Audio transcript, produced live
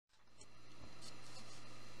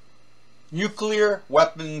Nuclear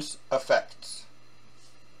weapons effects.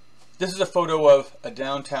 This is a photo of a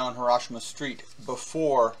downtown Hiroshima street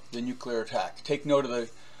before the nuclear attack. Take note of the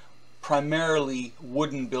primarily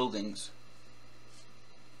wooden buildings.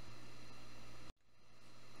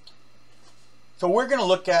 So we're going to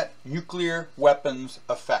look at nuclear weapons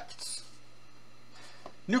effects.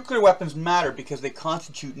 Nuclear weapons matter because they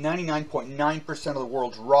constitute 99.9% of the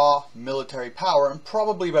world's raw military power and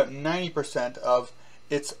probably about 90% of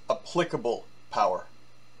its applicable power.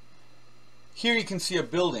 Here you can see a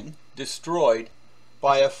building destroyed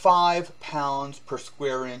by a 5 pounds per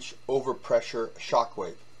square inch overpressure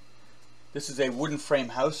shockwave. This is a wooden frame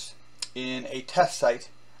house in a test site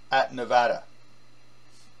at Nevada.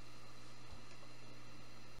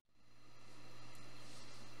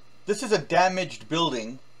 This is a damaged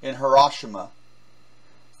building in Hiroshima,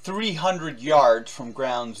 300 yards from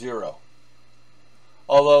ground zero.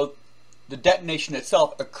 Although the detonation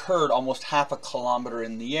itself occurred almost half a kilometer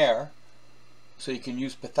in the air, so you can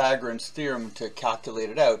use Pythagorean's theorem to calculate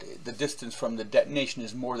it out. The distance from the detonation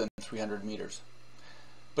is more than 300 meters.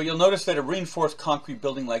 But you'll notice that a reinforced concrete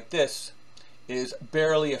building like this is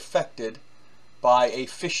barely affected by a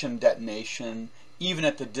fission detonation, even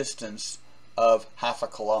at the distance of half a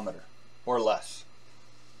kilometer or less.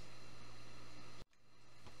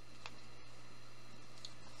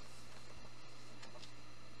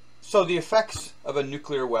 So the effects of a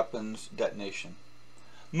nuclear weapons detonation.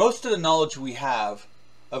 Most of the knowledge we have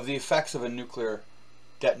of the effects of a nuclear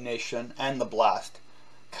detonation and the blast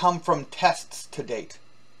come from tests to date.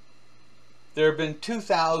 There have been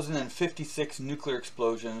 2,056 nuclear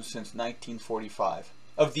explosions since 1945.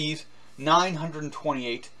 Of these,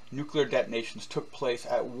 928 nuclear detonations took place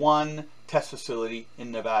at one test facility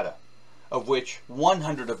in Nevada, of which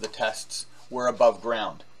 100 of the tests were above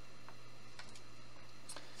ground.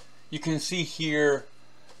 You can see here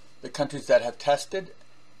the countries that have tested.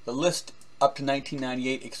 The list up to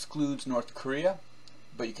 1998 excludes North Korea,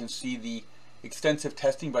 but you can see the extensive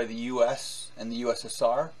testing by the US and the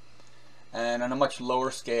USSR, and on a much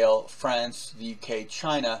lower scale, France, the UK,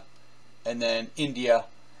 China, and then India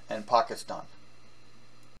and Pakistan.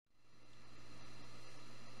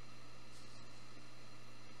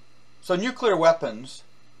 So nuclear weapons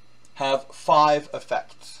have 5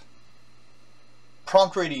 effects: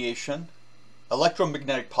 prompt radiation,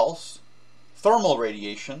 electromagnetic pulse, thermal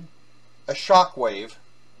radiation, a shock wave,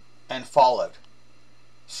 and fallout.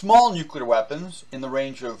 Small nuclear weapons in the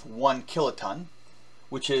range of 1 kiloton,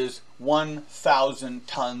 which is 1,000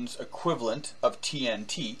 tons equivalent of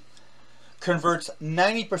TNT, converts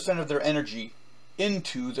 90% of their energy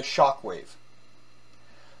into the shock wave.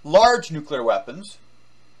 Large nuclear weapons,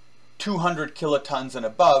 200 kilotons and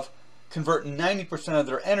above, convert 90% of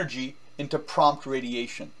their energy into prompt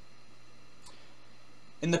radiation.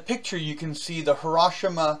 In the picture you can see the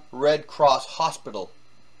Hiroshima Red Cross Hospital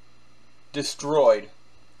destroyed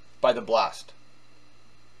by the blast.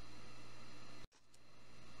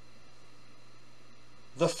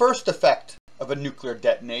 The first effect of a nuclear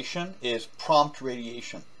detonation is prompt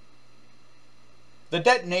radiation. The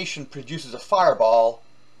detonation produces a fireball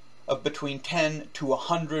of between 10 to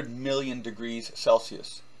 100 million degrees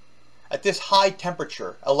Celsius. At this high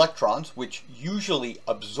temperature, electrons, which usually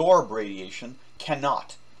absorb radiation,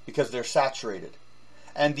 cannot, because they're saturated.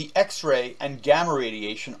 And the X-ray and gamma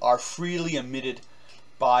radiation are freely emitted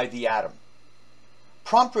by the atom.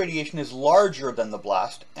 Prompt radiation is larger than the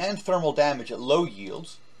blast and thermal damage at low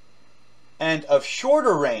yields, and of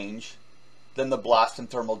shorter range than the blast and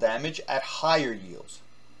thermal damage at higher yields.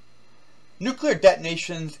 Nuclear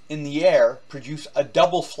detonations in the air produce a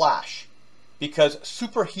double flash because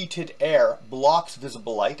superheated air blocks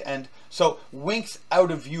visible light and so winks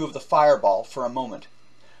out of view of the fireball for a moment,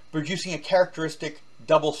 producing a characteristic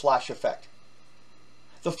double flash effect.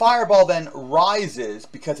 The fireball then rises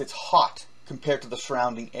because it's hot compared to the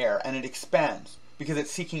surrounding air, and it expands because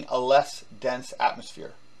it's seeking a less dense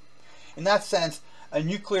atmosphere. In that sense, a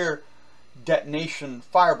nuclear detonation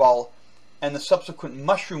fireball and the subsequent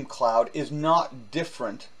mushroom cloud is not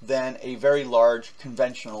different than a very large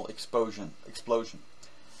conventional explosion.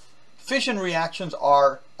 Fission reactions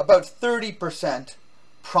are about 30%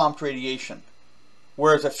 prompt radiation,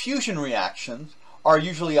 whereas fusion reactions are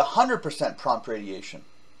usually 100% prompt radiation.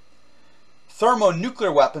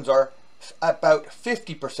 Thermonuclear weapons are about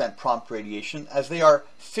 50% prompt radiation, as they are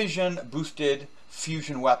fission-boosted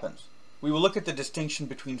fusion weapons. We will look at the distinction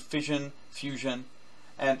between fission, fusion,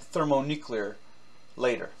 and thermonuclear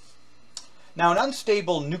later. Now, an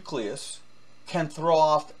unstable nucleus can throw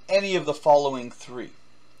off any of the following 3.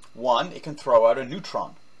 1, it can throw out a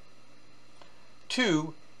neutron.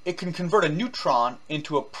 2, it can convert a neutron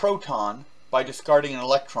into a proton by discarding an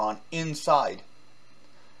electron inside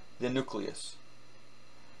the nucleus.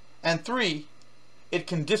 And 3, it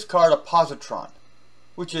can discard a positron,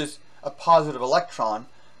 which is a positive electron,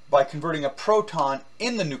 by converting a proton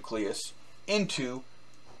in the nucleus into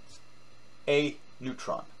a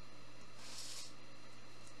neutron.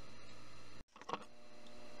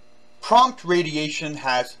 Prompt radiation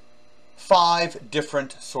has 5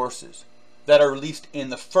 different sources that are released in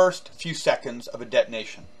the first few seconds of a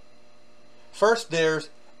detonation. First, there's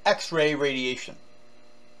X-ray radiation.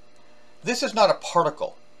 This is not a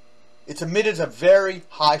particle. It's emitted as a very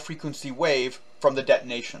high frequency wave from the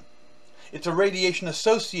detonation. It's a radiation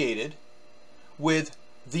associated with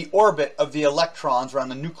the orbit of the electrons around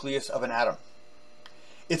the nucleus of an atom.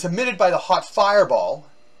 It's emitted by the hot fireball,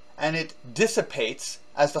 and it dissipates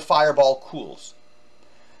as the fireball cools.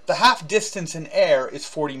 The half distance in air is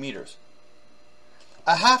 40 meters.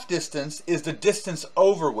 A half distance is the distance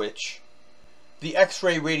over which the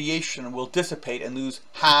X-ray radiation will dissipate and lose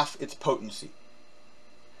half its potency.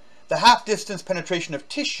 The half distance penetration of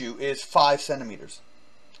tissue is 5 centimeters.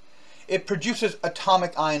 It produces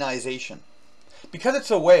atomic ionization. Because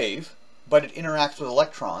it's a wave, but it interacts with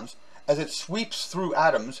electrons, as it sweeps through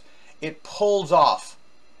atoms, it pulls off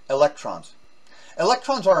electrons.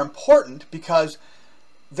 Electrons are important because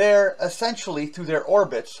they're essentially, through their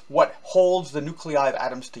orbits, what holds the nuclei of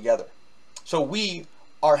atoms together. So we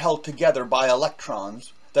are held together by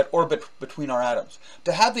electrons that orbit between our atoms.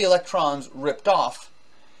 To have the electrons ripped off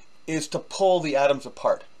is to pull the atoms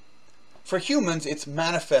apart. For humans, it's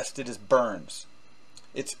manifested as burns.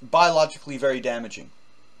 It's biologically very damaging.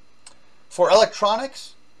 For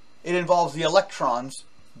electronics, it involves the electrons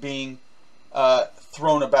being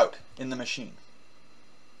thrown about in the machine.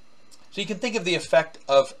 So you can think of the effect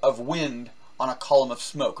of wind on a column of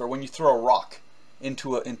smoke, or when you throw a rock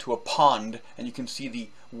into a pond and you can see the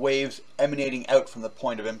waves emanating out from the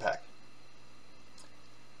point of impact.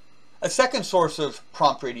 A second source of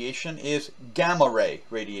prompt radiation is gamma ray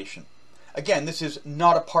radiation. Again, this is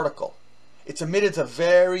not a particle. It's emitted as a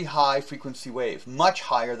very high frequency wave, much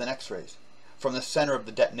higher than X-rays, from the center of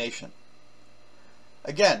the detonation.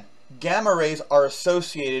 Again, gamma rays are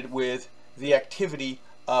associated with the activity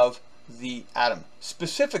of the atom.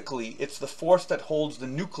 Specifically, it's the force that holds the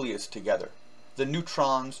nucleus together, the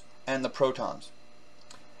neutrons and the protons.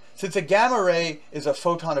 Since a gamma ray is a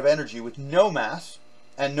photon of energy with no mass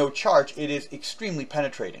and no charge, it is extremely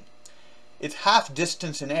penetrating. Its half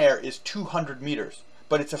distance in air is 200 meters,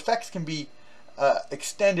 but its effects can be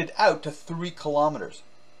extended out to 3 kilometers.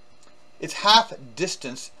 Its half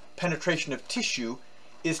distance penetration of tissue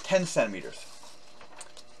is 10 centimeters.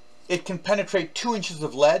 It can penetrate 2 inches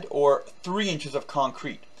of lead or 3 inches of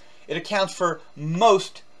concrete. It accounts for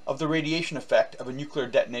most of the radiation effect of a nuclear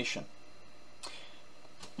detonation.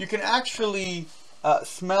 You can actually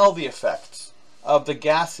smell the effects of the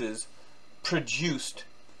gases produced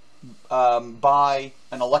by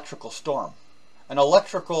an electrical storm. An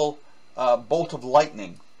electrical bolt of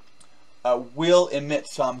lightning will emit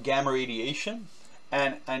some gamma radiation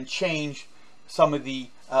and change some of the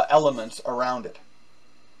elements around it.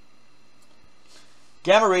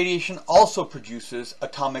 Gamma radiation also produces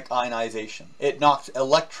atomic ionization. It knocks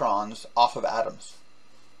electrons off of atoms.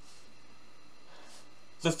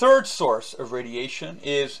 The third source of radiation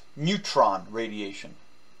is neutron radiation.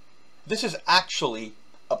 This is actually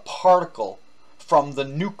a particle from the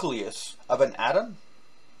nucleus of an atom,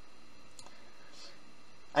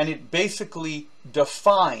 and it basically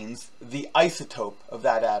defines the isotope of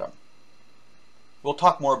that atom. We'll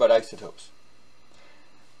talk more about isotopes.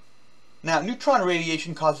 Now, neutron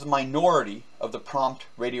radiation causes a minority of the prompt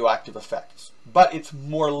radioactive effects, but it's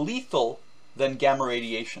more lethal than gamma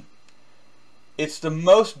radiation. It's the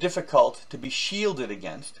most difficult to be shielded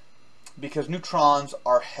against because neutrons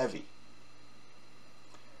are heavy.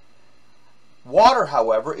 Water,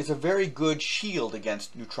 however, is a very good shield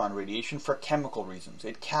against neutron radiation for chemical reasons.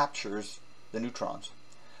 It captures the neutrons.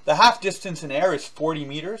 The half distance in air is 40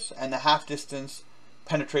 meters, and the half distance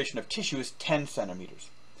penetration of tissue is 10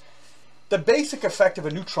 centimeters. The basic effect of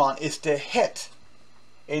a neutron is to hit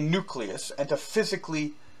a nucleus and to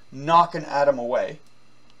physically knock an atom away,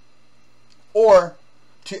 or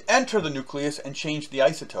to enter the nucleus and change the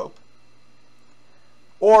isotope,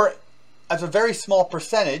 or, as a very small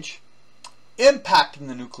percentage, impacting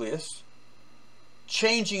the nucleus,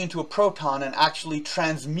 changing into a proton and actually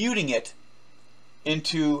transmuting it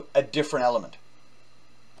into a different element.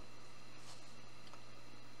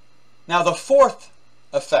 Now, the fourth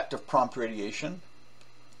effect of prompt radiation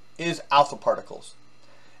is alpha particles.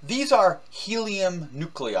 These are helium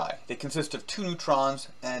nuclei. They consist of 2 neutrons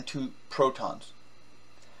and 2 protons.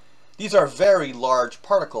 These are very large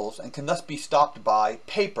particles and can thus be stopped by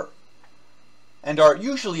paper, and are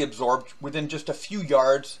usually absorbed within just a few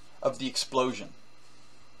yards of the explosion.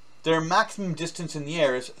 Their maximum distance in the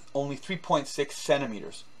air is only 3.6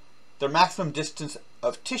 centimeters. Their maximum distance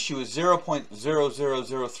of tissue is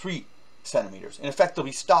 0.0003 centimeters. In effect, they'll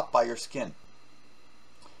be stopped by your skin.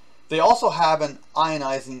 They also have an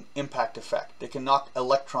ionizing impact effect. They can knock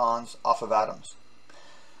electrons off of atoms.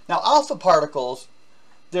 Now, alpha particles,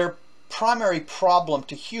 their primary problem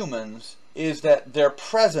to humans is that they're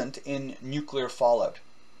present in nuclear fallout.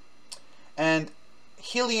 And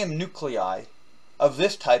helium nuclei of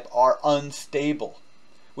this type are unstable,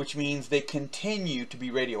 which means they continue to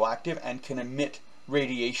be radioactive and can emit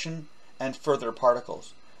radiation and further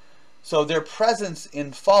particles. So their presence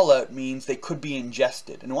in fallout means they could be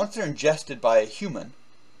ingested. And once they're ingested by a human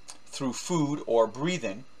through food or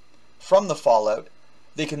breathing from the fallout,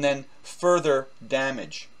 they can then further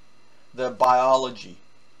damage the biology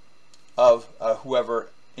of whoever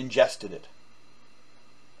ingested it.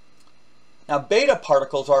 Now, beta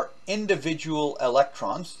particles are individual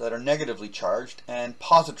electrons that are negatively charged and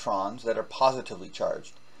positrons that are positively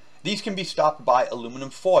charged. These can be stopped by aluminum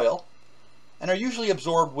foil and are usually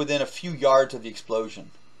absorbed within a few yards of the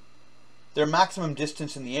explosion. Their maximum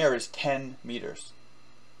distance in the air is 10 meters.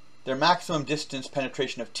 Their maximum distance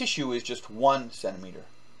penetration of tissue is just 1 centimeter.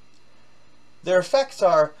 Their effects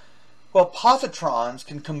are, well, positrons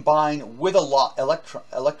can combine with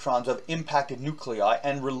electrons of impacted nuclei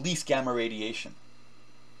and release gamma radiation.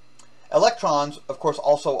 Electrons, of course,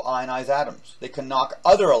 also ionize atoms. They can knock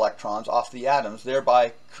other electrons off the atoms,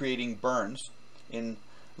 thereby creating burns in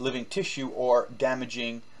living tissue or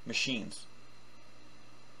damaging machines.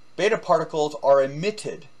 Beta particles are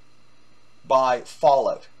emitted by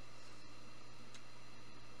fallout.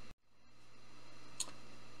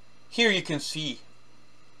 Here you can see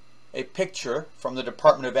a picture from the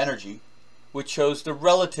Department of Energy which shows the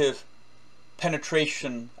relative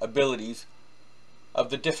penetration abilities of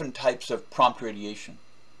the different types of prompt radiation.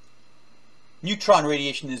 Neutron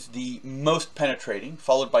radiation is the most penetrating,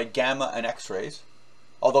 followed by gamma and X-rays,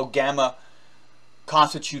 although gamma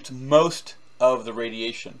constitutes most of the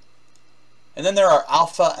radiation. And then there are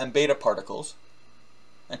alpha and beta particles,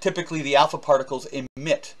 and typically the alpha particles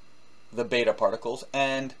emit the beta particles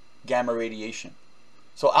and gamma radiation.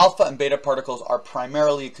 So alpha and beta particles are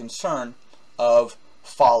primarily a concern of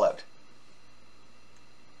fallout.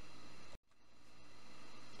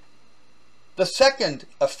 The second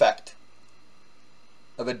effect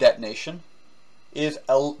of a detonation is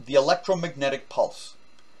the electromagnetic pulse.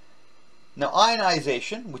 Now,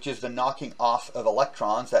 ionization, which is the knocking off of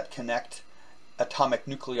electrons that connect atomic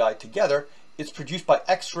nuclei together, is produced by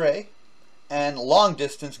X-ray and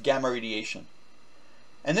long-distance gamma radiation.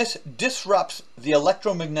 And this disrupts the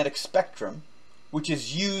electromagnetic spectrum, which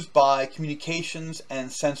is used by communications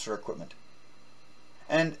and sensor equipment.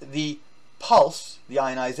 And the pulse, the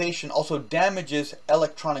ionization, also damages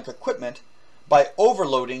electronic equipment by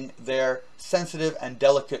overloading their sensitive and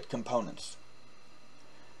delicate components.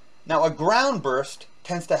 Now, a ground burst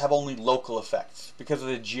tends to have only local effects because of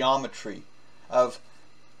the geometry of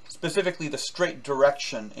specifically the straight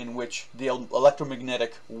direction in which the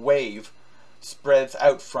electromagnetic wave spreads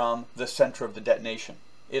out from the center of the detonation.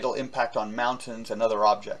 It'll impact on mountains and other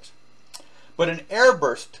objects. But an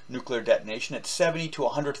airburst nuclear detonation at 70 to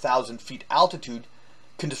 100,000 feet altitude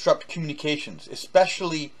can disrupt communications,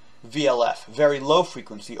 especially VLF, very low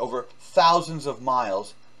frequency, over thousands of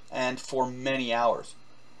miles and for many hours.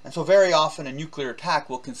 And so very often a nuclear attack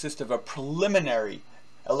will consist of a preliminary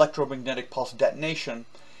electromagnetic pulse detonation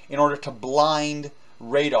in order to blind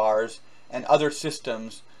radars and other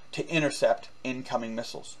systems to intercept incoming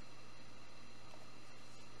missiles.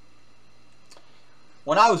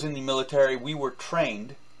 When I was in the military, we were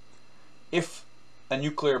trained, if a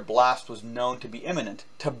nuclear blast was known to be imminent,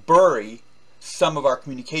 to bury some of our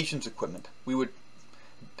communications equipment. We would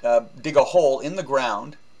dig a hole in the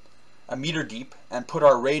ground, a meter deep, and put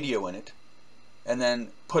our radio in it, and then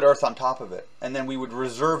put earth on top of it. And then we would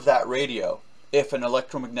reserve that radio if an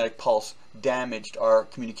electromagnetic pulse damaged our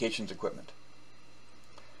communications equipment.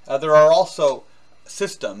 There are also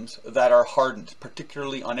systems that are hardened,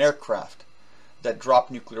 particularly on aircraft, that drop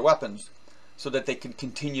nuclear weapons so that they can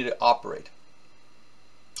continue to operate.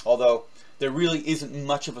 Although there really isn't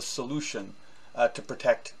much of a solution to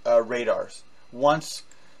protect radars. Once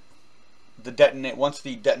the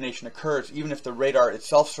detonation occurs, even if the radar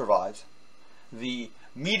itself survives, the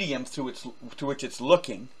medium through which it's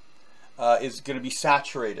looking is going to be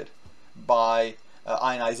saturated by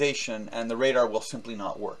ionization, and the radar will simply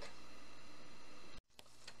not work.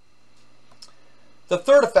 The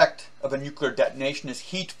third effect of a nuclear detonation is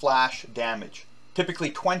heat flash damage. Typically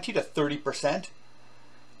 20 to 30%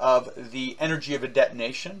 of the energy of a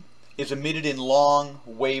detonation is emitted in long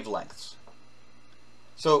wavelengths.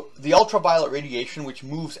 So the ultraviolet radiation, which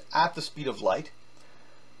moves at the speed of light,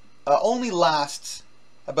 only lasts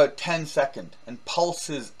about 10 seconds and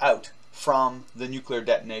pulses out from the nuclear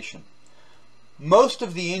detonation. Most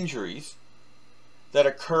of the injuries that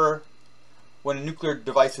occur when a nuclear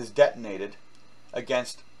device is detonated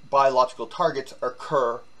against biological targets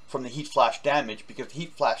occur from the heat flash damage, because the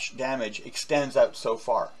heat flash damage extends out so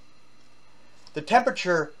far. The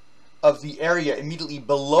temperature of the area immediately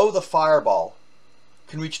below the fireball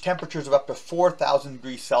can reach temperatures of up to 4,000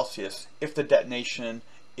 degrees Celsius if the detonation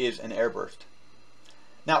is an airburst.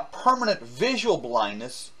 Now, permanent visual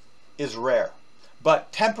blindness is rare,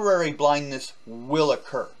 but temporary blindness will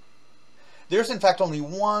occur. There's in fact only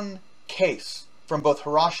one case from both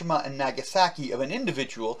Hiroshima and Nagasaki of an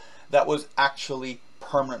individual that was actually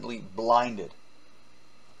permanently blinded.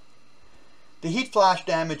 The heat flash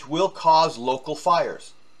damage will cause local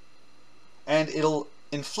fires, and it'll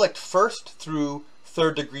inflict first through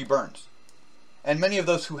third-degree burns. And many of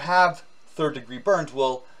those who have third-degree burns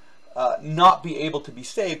will not be able to be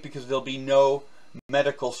saved because there'll be no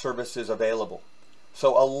medical services available.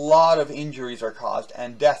 So a lot of injuries are caused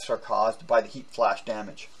and deaths are caused by the heat flash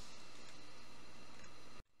damage.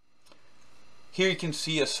 Here you can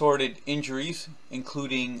see assorted injuries,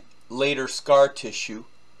 including later scar tissue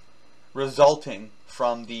resulting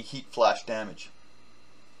from the heat flash damage.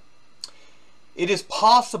 It is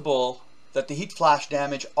possible that the heat flash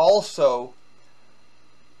damage also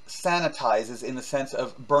sanitizes in the sense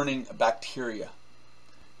of burning bacteria,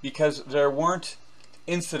 because there weren't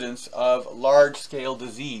incidents of large-scale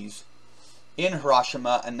disease in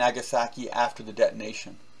Hiroshima and Nagasaki after the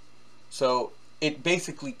detonation. So it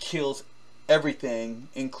basically kills everything,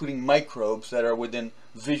 including microbes that are within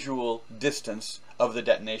visual distance of the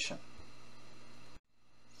detonation.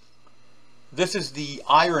 This is the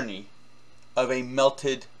irony of a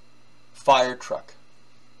melted fire truck.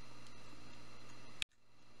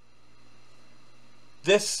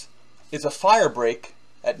 This is a fire break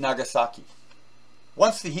at Nagasaki.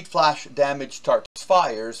 Once the heat flash damage starts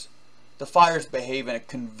fires, the fires behave in a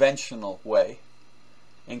conventional way,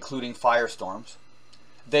 including firestorms.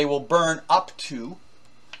 They will burn up to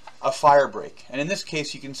a fire break. And in this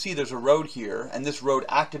case, you can see there's a road here, and this road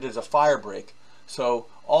acted as a fire break. So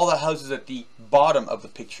all the houses at the bottom of the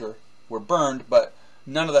picture were burned, but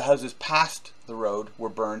none of the houses past the road were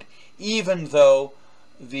burned, even though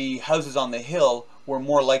the houses on the hill were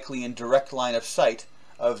more likely in direct line of sight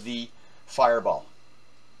of the fireball.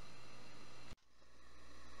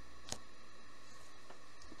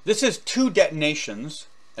 This is two detonations,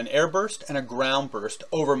 an airburst and a ground burst,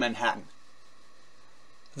 over Manhattan.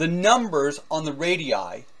 The numbers on the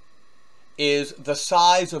radii is the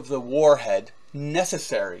size of the warhead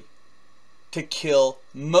necessary to kill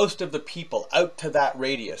most of the people out to that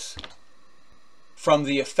radius from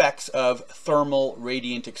the effects of thermal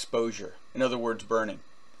radiant exposure, in other words, burning.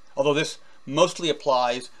 Although this mostly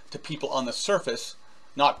applies to people on the surface,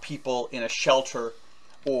 not people in a shelter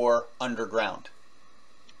or underground.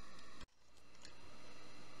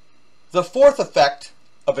 The fourth effect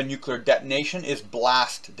of a nuclear detonation is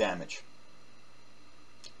blast damage.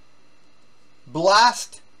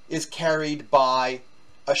 Blast is carried by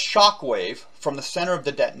a shock wave from the center of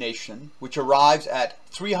the detonation, which arrives at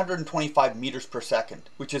 325 meters per second,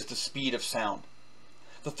 which is the speed of sound.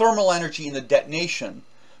 The thermal energy in the detonation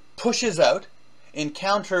pushes out,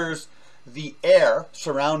 encounters the air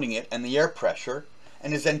surrounding it and the air pressure,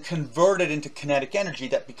 and is then converted into kinetic energy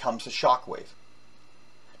that becomes a shock wave.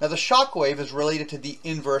 Now, the shock wave is related to the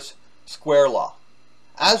inverse square law.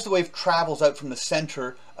 As the wave travels out from the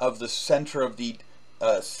center of the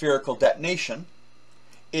spherical detonation,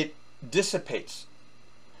 it dissipates.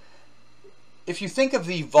 If you think of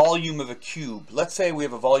the volume of a cube, let's say we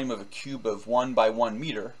have a volume of a cube of 1 by 1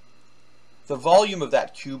 meter, the volume of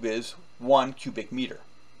that cube is 1 cubic meter.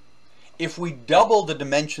 If we double the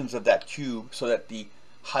dimensions of that cube so that the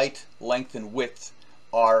height, length, and width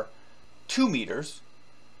are 2 meters,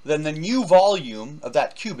 then the new volume of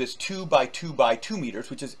that cube is 2 by 2 by 2 meters,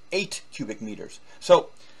 which is 8 cubic meters. So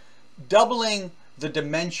doubling the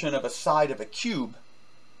dimension of a side of a cube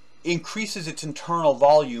increases its internal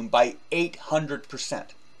volume by 800%.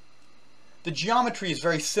 The geometry is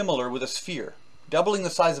very similar with a sphere. Doubling the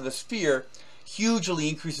size of a sphere hugely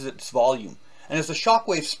increases its volume. And as the shock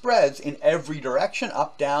wave spreads in every direction,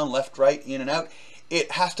 up, down, left, right, in and out,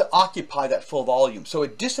 it has to occupy that full volume. So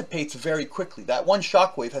it dissipates very quickly. That one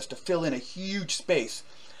shock wave has to fill in a huge space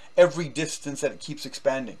every distance that it keeps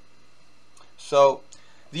expanding. So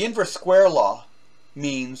the inverse square law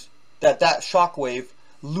means that that shock wave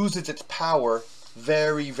loses its power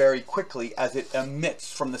very, very quickly as it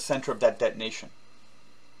emits from the center of that detonation.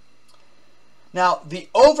 Now, the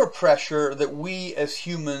overpressure that we as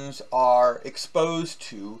humans are exposed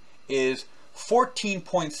to is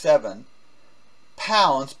 14.7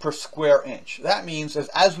 pounds per square inch. That means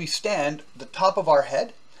as we stand, the top of our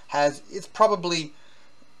head it's probably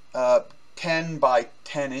 10 by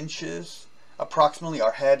 10 inches, approximately,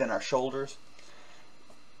 our head and our shoulders.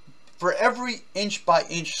 For every inch by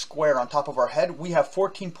inch square on top of our head, we have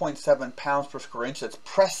 14.7 pounds per square inch that's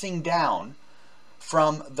pressing down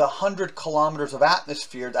from the 100 kilometers of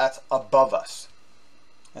atmosphere that's above us.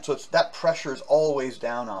 And so that pressure is always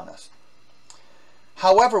down on us.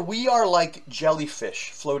 However, we are like jellyfish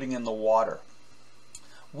floating in the water.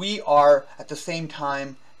 We are at the same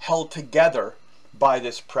time held together by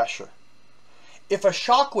this pressure. If a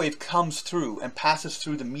shock wave comes through and passes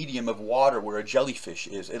through the medium of water where a jellyfish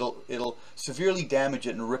is, it'll severely damage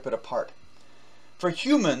it and rip it apart. For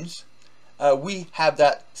humans, we have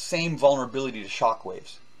that same vulnerability to shock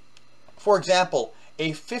waves. For example,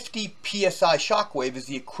 a 50 psi shock wave is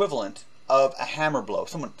the equivalent of a hammer blow.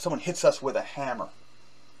 Someone hits us with a hammer.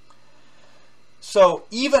 So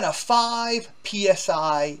even a 5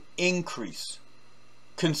 psi increase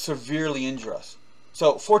can severely injure us.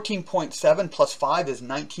 So 14.7 plus 5 is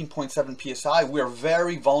 19.7 psi. We are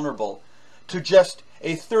very vulnerable to just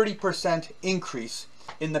a 30% increase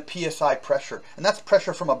in the psi pressure. And that's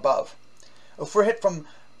pressure from above. If we're hit from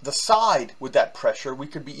the side with that pressure, we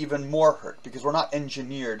could be even more hurt because we're not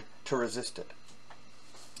engineered to resist it.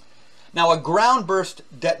 Now, a ground burst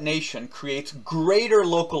detonation creates greater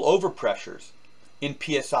local overpressures in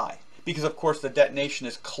psi because, of course, the detonation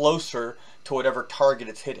is closer to whatever target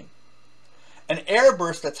it's hitting. An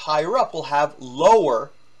airburst that's higher up will have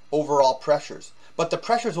lower overall pressures, but the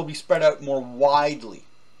pressures will be spread out more widely.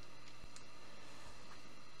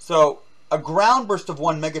 So a ground burst of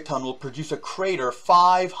 1 megaton will produce a crater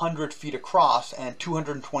 500 feet across and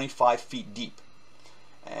 225 feet deep.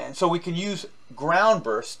 And so we can use ground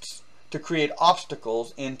bursts to create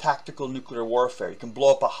obstacles in tactical nuclear warfare. You can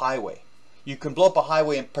blow up a highway. You can blow up a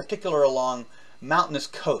highway in particular along mountainous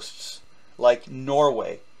coasts like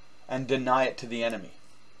Norway and deny it to the enemy.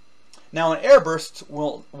 Now, an airburst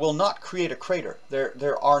will not create a crater.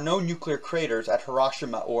 There are no nuclear craters at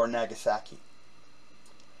Hiroshima or Nagasaki.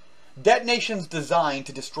 Detonations designed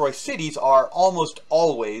to destroy cities are almost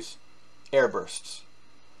always airbursts.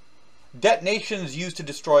 Detonations used to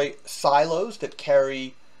destroy silos that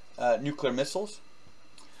carry nuclear missiles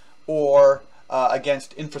or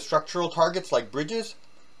against infrastructural targets like bridges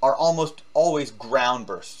are almost always ground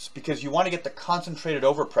bursts because you want to get the concentrated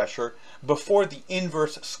overpressure before the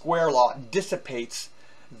inverse square law dissipates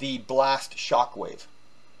the blast shock wave.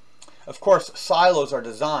 Of course, silos are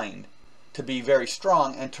designed to be very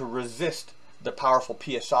strong and to resist the powerful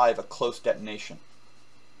psi of a close detonation.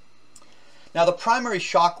 Now, the primary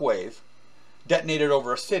shock wave detonated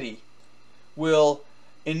over a city will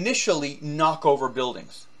initially knock over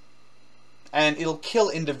buildings, and it'll kill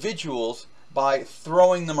individuals by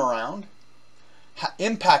throwing them around,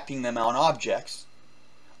 impacting them on objects,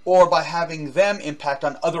 or by having them impact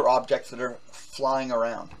on other objects that are flying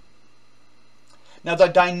around. Now, the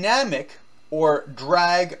dynamic or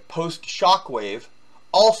drag post-shock wave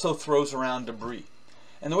also throws around debris.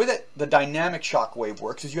 And the way that the dynamic shock wave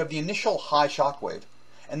works is you have the initial high shock wave,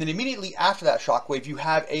 and then immediately after that shock wave you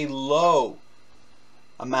have a low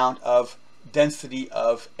amount of density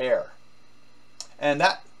of air. And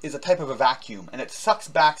that is a type of a vacuum, and it sucks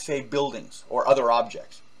back, say, buildings or other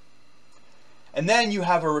objects. And then you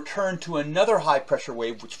have a return to another high pressure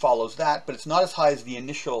wave which follows that, but it's not as high as the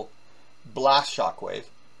initial blast shock wave.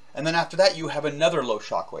 And then after that you have another low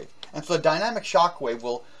shock wave. And so the dynamic shock wave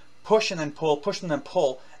will push and then pull, push and then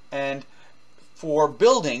pull, and for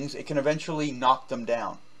buildings it can eventually knock them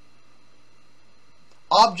down.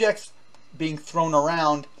 Objects being thrown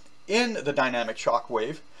around in the dynamic shock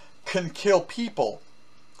wave can kill people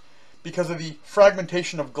because of the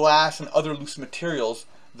fragmentation of glass and other loose materials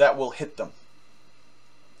that will hit them.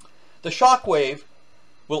 The shock wave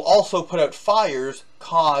will also put out fires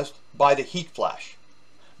caused by the heat flash,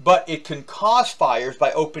 but it can cause fires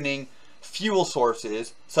by opening fuel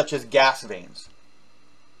sources such as gas veins.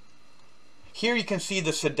 Here you can see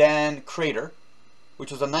the Sedan crater,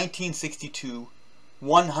 which was a 1962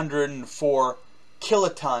 104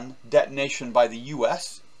 kiloton detonation by the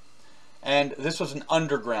US, and this was an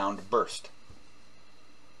underground burst.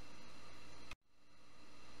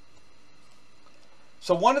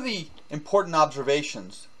 So one of the important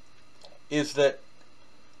observations is that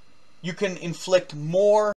you can inflict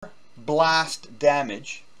more blast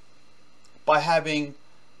damage by having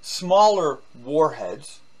smaller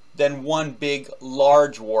warheads than one big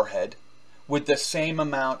large warhead with the same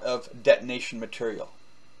amount of detonation material.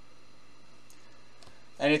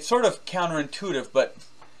 And it's sort of counterintuitive, but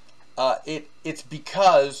it's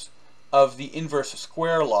because of the inverse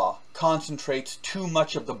square law concentrates too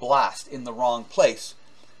much of the blast in the wrong place,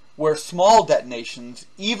 where small detonations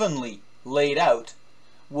evenly laid out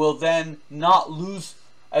will then not lose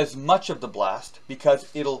as much of the blast because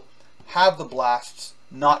it'll have the blasts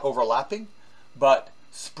not overlapping but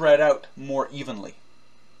spread out more evenly.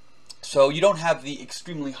 So you don't have the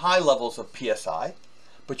extremely high levels of PSI,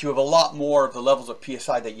 but you have a lot more of the levels of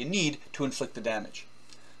PSI that you need to inflict the damage.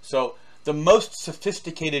 So the most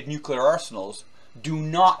sophisticated nuclear arsenals do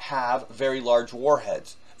not have very large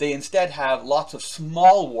warheads. They instead have lots of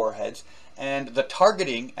small warheads and the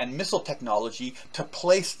targeting and missile technology to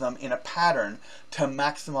place them in a pattern to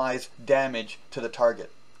maximize damage to the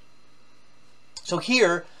target. So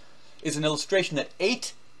here is an illustration that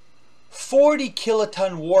 8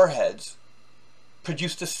 40-kiloton warheads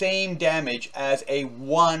produce the same damage as a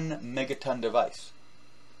 1 megaton device.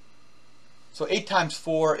 So 8 times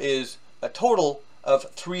 4 is a total of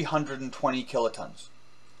 320 kilotons.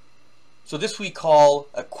 So this we call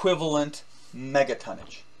equivalent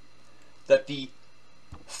megatonnage. That the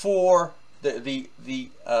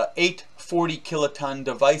 8 40-kiloton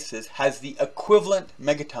devices has the equivalent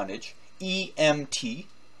megatonnage, EMT,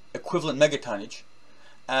 equivalent megatonnage,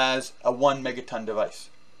 as a 1 megaton device.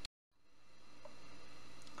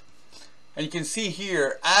 And you can see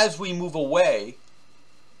here, as we move away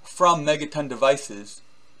from megaton devices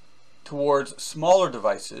towards smaller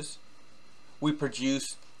devices, we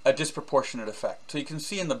produce a disproportionate effect. So you can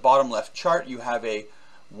see in the bottom left chart, you have a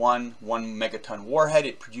 1 megaton warhead.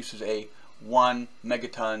 It produces a 1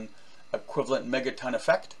 megaton equivalent megaton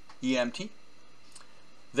effect, EMT.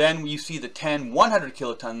 Then you see the 10 100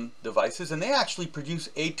 kiloton devices, and they actually produce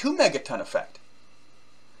a 2 megaton effect.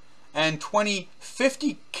 And 20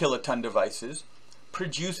 50 kiloton devices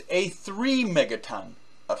produce a 3 megaton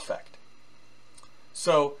effect.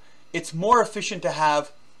 So it's more efficient to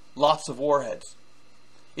have lots of warheads.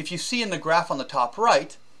 If you see in the graph on the top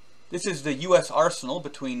right, this is the US arsenal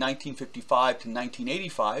between 1955 to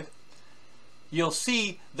 1985. You'll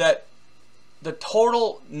see that the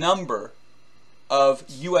total number of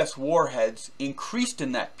US warheads increased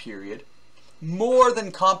in that period, more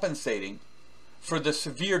than compensating for the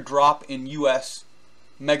severe drop in US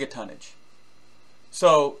megatonnage.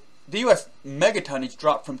 So the US megatonnage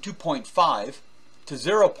dropped from 2.5 to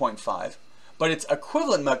 0.5, but its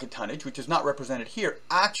equivalent megatonnage, which is not represented here,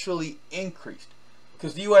 actually increased,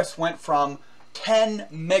 because the US went from 10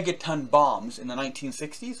 megaton bombs in the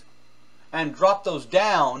 1960s and dropped those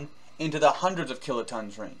down into the hundreds of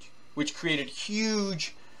kilotons range, which created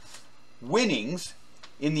huge winnings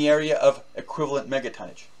in the area of equivalent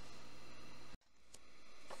megatonnage.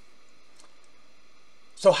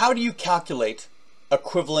 So how do you calculate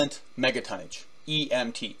equivalent megatonnage,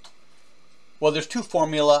 EMT? Well, there's two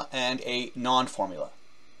formula and a non-formula.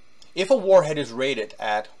 If a warhead is rated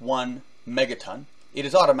at 1 megaton, it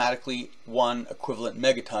is automatically 1 equivalent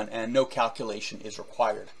megaton and no calculation is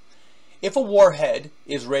required. If a warhead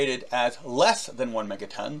is rated as less than 1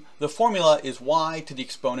 megaton, the formula is y to the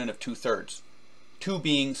exponent of 2/3, 2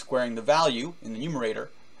 being squaring the value in the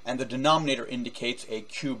numerator, and the denominator indicates a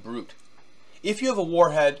cube root. If you have a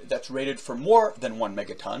warhead that's rated for more than 1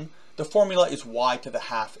 megaton, the formula is y to the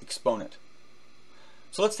half exponent.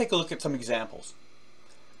 So let's take a look at some examples.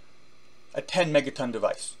 A 10 megaton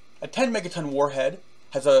device. A 10 megaton warhead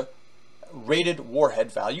has a rated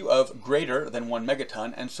warhead value of greater than 1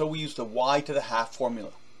 megaton, and so we use the y to the half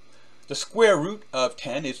formula. The square root of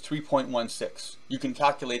 10 is 3.16. You can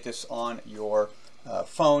calculate this on your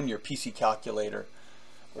phone, your PC calculator,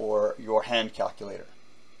 or your hand calculator.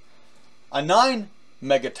 A 9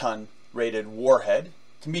 megaton rated warhead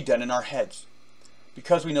can be done in our heads.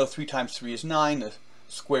 Because we know 3 times 3 is 9, the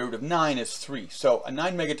square root of 9 is 3. So a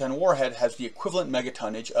 9 megaton warhead has the equivalent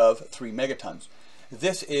megatonnage of 3 megatons.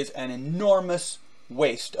 This is an enormous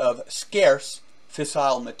waste of scarce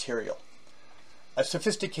fissile material. A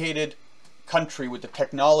sophisticated country with the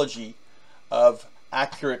technology of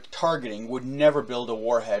accurate targeting would never build a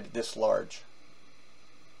warhead this large.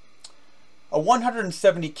 A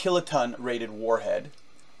 170 kiloton rated warhead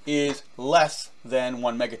is less than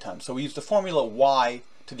 1 megaton. So we use the formula y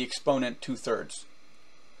to the exponent 2/3.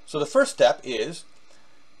 So the first step is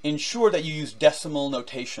ensure that you use decimal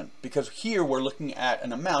notation, because here we're looking at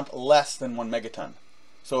an amount less than 1 megaton.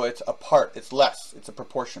 So it's a part, it's less, it's a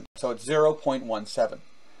proportion. So it's 0.17.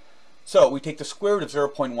 So we take the square root of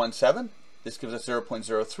 0.17. This gives us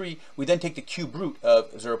 0.03. We then take the cube root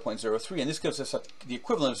of 0.03, and this gives us the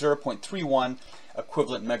equivalent of 0.31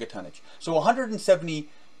 equivalent megatonnage. So 170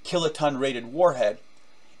 kiloton rated warhead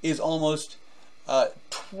is almost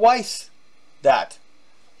twice that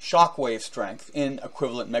shockwave strength in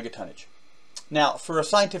equivalent megatonnage. Now, for a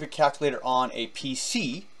scientific calculator on a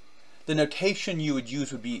PC, the notation you would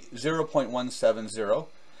use would be 0.170,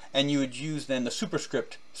 and you would use then the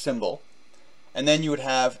superscript symbol, and then you would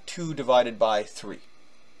have 2 divided by 3.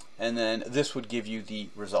 And then this would give you the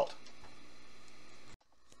result.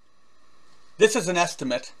 This is an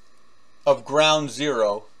estimate of ground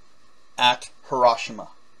zero at Hiroshima.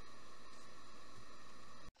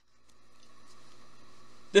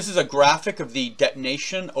 This is a graphic of the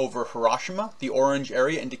detonation over Hiroshima. The orange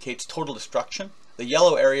area indicates total destruction. The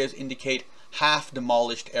yellow areas indicate half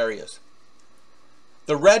demolished areas.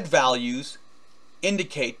 The red values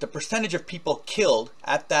indicate the percentage of people killed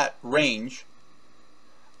at that range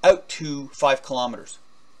out to 5 kilometers.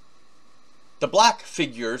 The black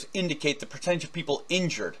figures indicate the percentage of people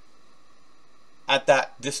injured at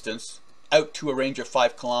that distance out to a range of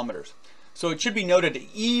 5 kilometers. So it should be noted that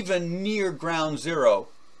even near ground zero,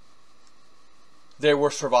 there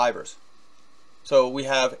were survivors. So we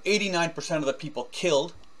have 89% of the people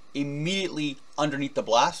killed immediately underneath the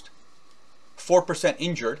blast, 4%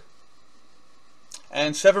 injured,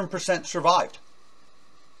 and 7% survived.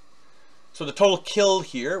 So the total killed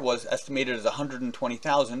here was estimated as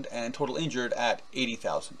 120,000 and total injured at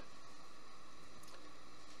 80,000.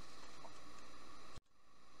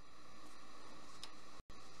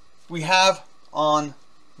 We have on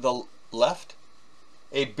the left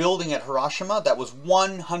a building at Hiroshima that was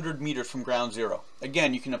 100 meters from ground zero.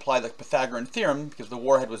 Again, you can apply the Pythagorean theorem because the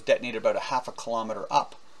warhead was detonated about a half a kilometer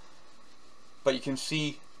up. But you can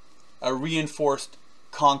see a reinforced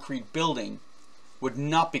concrete building would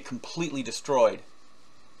not be completely destroyed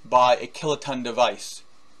by a kiloton device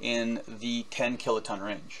in the 10 kiloton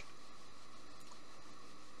range.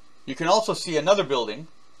 You can also see another building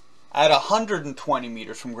at 120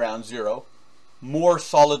 meters from ground zero, more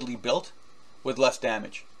solidly built, with less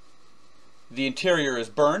damage. The interior is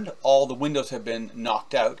burned, all the windows have been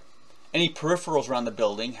knocked out, any peripherals around the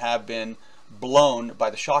building have been blown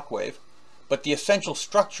by the shockwave, but the essential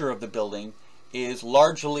structure of the building is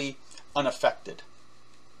largely unaffected.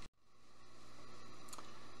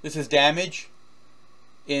 This is damage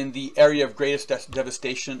in the area of greatest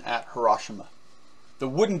devastation at Hiroshima. The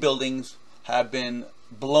wooden buildings have been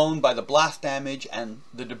blown by the blast damage, and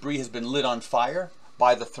the debris has been lit on fire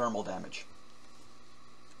by the thermal damage.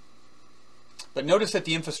 But notice that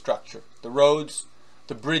the infrastructure, the roads,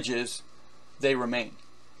 the bridges, they remain.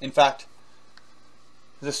 In fact,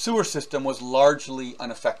 the sewer system was largely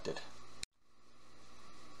unaffected.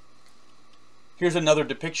 Here's another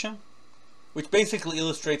depiction, which basically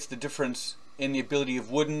illustrates the difference in the ability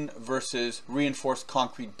of wooden versus reinforced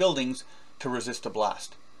concrete buildings to resist a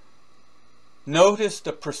blast. Notice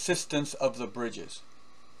the persistence of the bridges.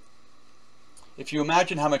 If you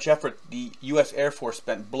imagine how much effort the US Air Force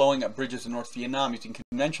spent blowing up bridges in North Vietnam using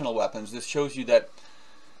conventional weapons, this shows you that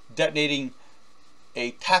detonating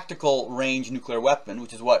a tactical range nuclear weapon,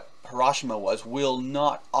 which is what Hiroshima was, will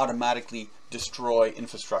not automatically destroy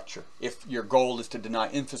infrastructure if your goal is to deny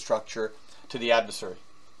infrastructure to the adversary.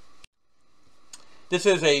 This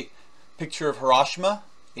is a picture of Hiroshima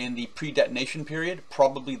in the pre-detonation period,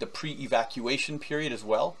 probably the pre-evacuation period as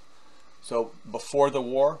well. So before the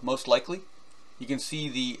war, most likely. You can see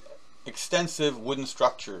the extensive wooden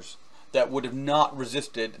structures that would have not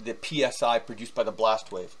resisted the PSI produced by the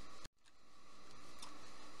blast wave.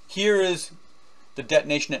 Here is the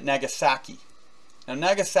detonation at Nagasaki. Now,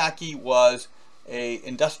 Nagasaki was an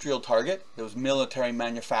industrial target. There was military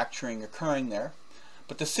manufacturing occurring there.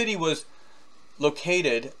 But the city was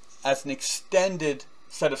located as an extended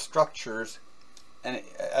set of structures, and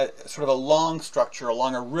sort of a long structure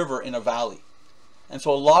along a river in a valley. And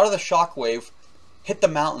so a lot of the shock wave hit the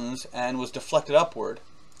mountains and was deflected upward,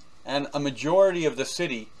 and a majority of the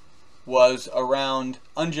city was around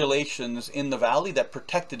undulations in the valley that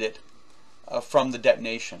protected it from the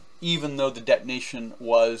detonation, even though the detonation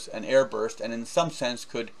was an airburst and in some sense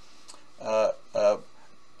could have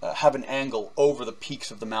an angle over the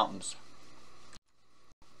peaks of the mountains.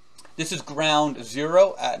 This is ground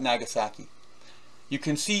zero at Nagasaki. You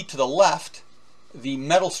can see to the left the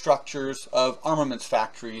metal structures of armaments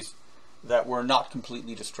factories that were not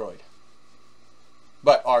completely destroyed,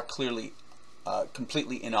 but are clearly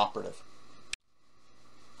completely inoperative.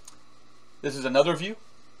 This is another view.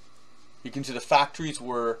 You can see the factories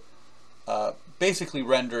were basically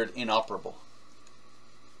rendered inoperable.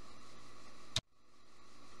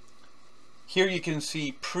 Here you can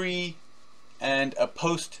see pre and a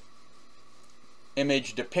post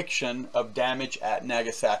image depiction of damage at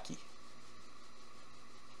Nagasaki.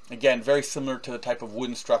 Again, very similar to the type of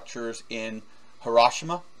wooden structures in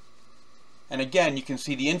Hiroshima. And again, you can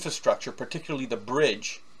see the infrastructure, particularly the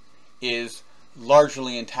bridge, is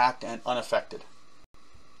largely intact and unaffected.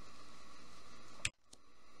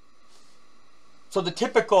 So the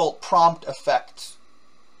typical prompt effects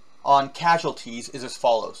on casualties is as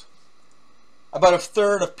follows. About a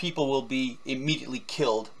third of people will be immediately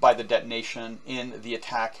killed by the detonation in the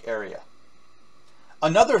attack area.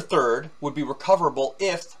 Another third would be recoverable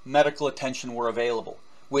if medical attention were available,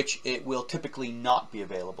 which it will typically not be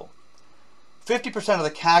available. 50% of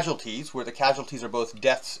the casualties, where the casualties are both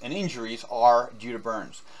deaths and injuries, are due to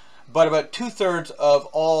burns. But about 2/3 of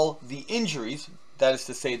all the injuries, that is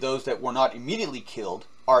to say those that were not immediately killed,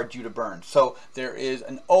 are due to burns. So there is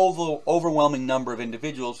an overwhelming number of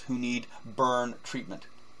individuals who need burn treatment.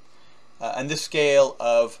 And this scale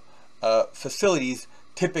of facilities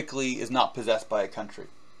typically is not possessed by a country.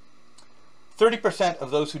 30%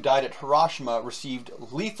 of those who died at Hiroshima received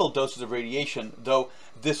lethal doses of radiation, though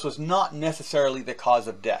this was not necessarily the cause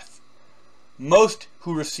of death. Most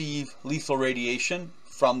who receive lethal radiation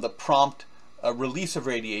from the prompt release of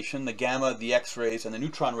radiation, the gamma, the X-rays, and the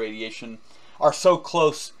neutron radiation, are so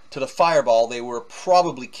close to the fireball they were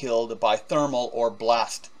probably killed by thermal or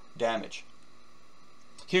blast damage.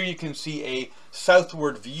 Here you can see a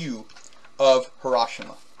southward view of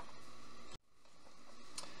Hiroshima.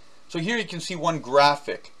 So here you can see one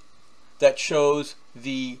graphic that shows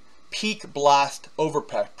the peak blast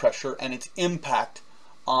overpressure and its impact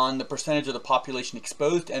on the percentage of the population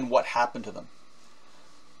exposed and what happened to them.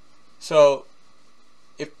 So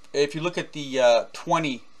if you look at the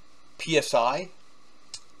 20 psi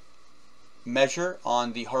measure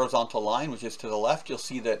on the horizontal line, which is to the left, you'll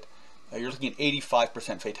see that you're looking at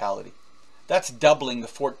 85% fatality. That's doubling the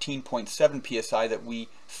 14.7 psi that we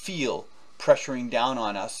feel pressuring down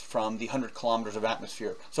on us from the 100 kilometers of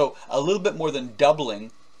atmosphere. So a little bit more than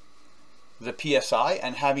doubling the psi,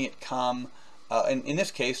 and having it come, in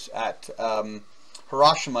this case at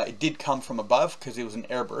Hiroshima, it did come from above because it was an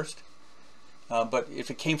airburst. But if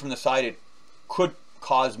it came from the side, it could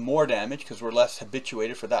cause more damage because we're less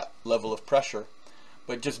habituated for that level of pressure.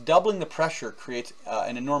 But just doubling the pressure creates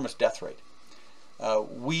an enormous death rate.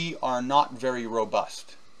 We are not very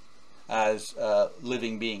robust as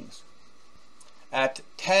living beings. At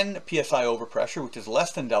 10 psi overpressure, which is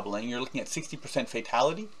less than doubling, you're looking at 60%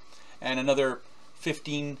 fatality and another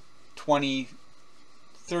 15, 20,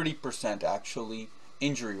 30% actually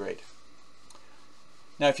injury rate.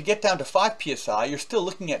 Now if you get down to 5 psi, you're still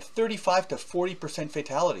looking at 35 to 40%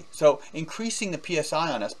 fatality. So increasing the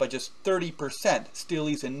psi on us by just 30% still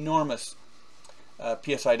leaves enormous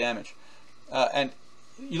psi damage. And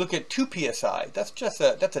you look at 2 psi, that's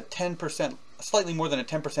a 10%, slightly more than a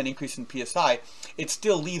 10% increase in psi. It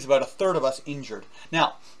still leaves about a third of us injured.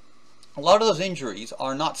 Now, a lot of those injuries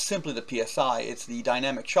are not simply the psi, it's the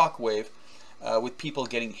dynamic shock wave with people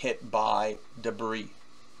getting hit by debris.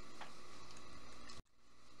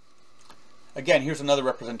 Again, here's another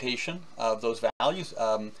representation of those values.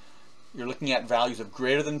 You're looking at values of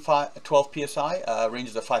greater than 12 psi,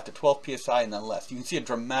 ranges of 5 to 12 psi, and then less. You can see a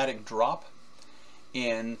dramatic drop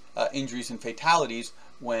in injuries and fatalities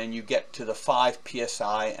when you get to the 5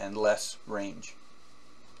 psi and less range.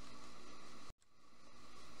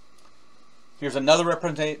 Here's another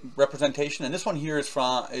representation, and this one here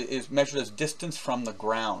is measured as distance from the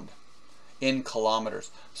ground in kilometers.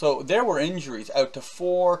 So there were injuries out to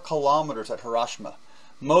 4 kilometers at Hiroshima,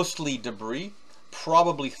 mostly debris,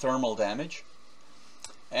 probably thermal damage.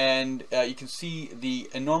 And you can see the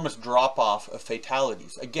enormous drop-off of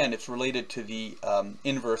fatalities. Again, it's related to the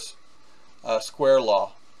inverse square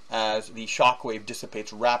law, as the shock wave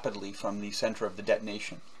dissipates rapidly from the center of the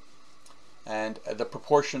detonation. And the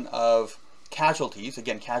proportion of casualties,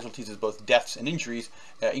 again, casualties is both deaths and injuries,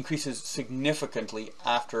 increases significantly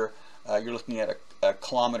after you're looking at a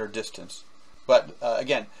kilometer distance. But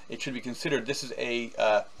again, it should be considered this is a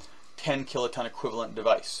 10 kiloton equivalent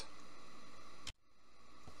device.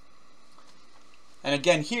 And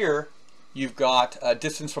again here, you've got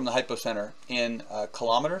distance from the hypocenter in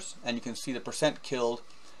kilometers, and you can see the percent killed,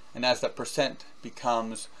 and as that percent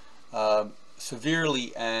becomes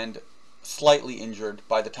severely and slightly injured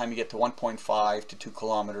by the time you get to 1.5 to 2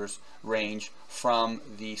 kilometers range from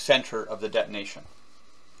the center of the detonation.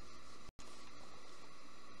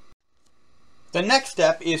 The next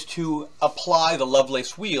step is to apply the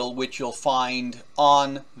Lovelace wheel, which you'll find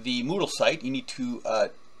on the Moodle site. You need to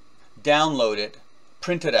download it,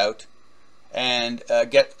 print it out, and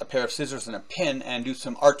get a pair of scissors and a pin and do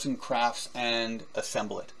some arts and crafts and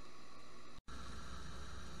assemble it.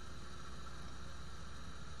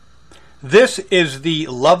 This is the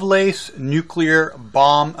Lovelace Nuclear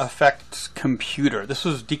Bomb Effects Computer. This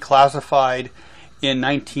was declassified in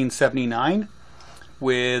 1979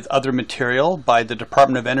 with other material by the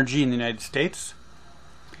Department of Energy in the United States.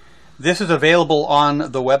 This is available on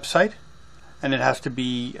the website, and it has to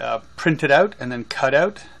be printed out and then cut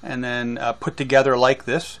out and then put together like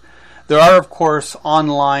this. There are, of course,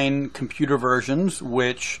 online computer versions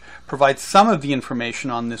which provide some of the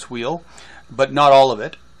information on this wheel, but not all of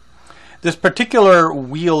it. This particular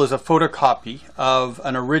wheel is a photocopy of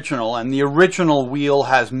an original, and the original wheel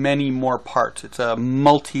has many more parts. It's a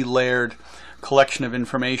multi-layered collection of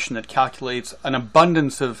information that calculates an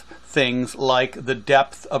abundance of things like the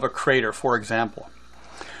depth of a crater, for example.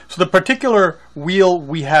 So the particular wheel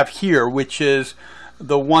we have here, which is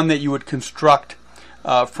the one that you would construct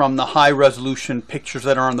from the high resolution pictures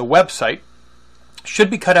that are on the website,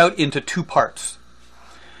 should be cut out into two parts.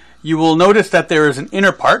 You will notice that there is an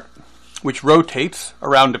inner part which rotates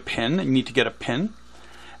around a pin. You need to get a pin.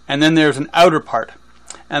 And then there's an outer part.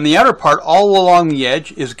 And the outer part all along the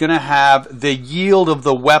edge is going to have the yield of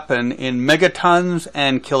the weapon in megatons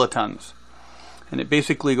and kilotons. And it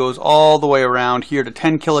basically goes all the way around here to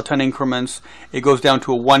 10 kiloton increments. It goes down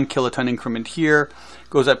to a 1 kiloton increment here.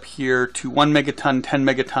 Goes up here to 1 megaton, 10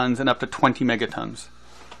 megatons, and up to 20 megatons.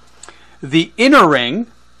 The inner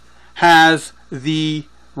ring has the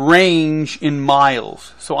range in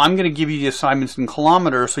miles. So I'm going to give you the assignments in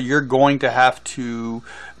kilometers, so you're going to have to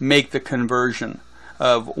make the conversion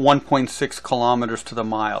of 1.6 kilometers to the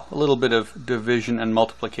mile. A little bit of division and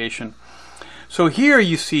multiplication. So here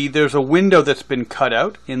you see there's a window that's been cut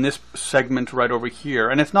out in this segment right over here,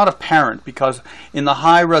 and it's not apparent because in the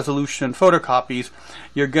high resolution photocopies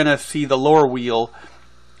you're going to see the lower wheel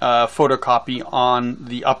photocopy on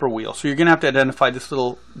the upper wheel. So you're going to have to identify this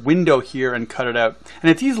little window here and cut it out. And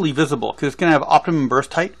it's easily visible because it's going to have optimum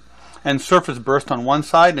burst height and surface burst on one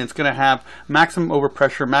side, and it's going to have maximum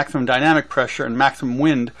overpressure, maximum dynamic pressure, and maximum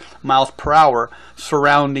wind miles per hour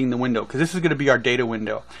surrounding the window, because this is going to be our data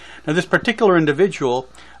window. Now this particular individual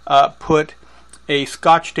put a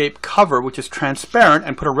Scotch tape cover which is transparent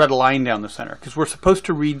and put a red line down the center, because we're supposed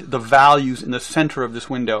to read the values in the center of this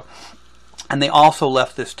window. And they also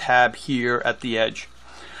left this tab here at the edge.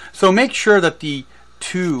 So make sure that the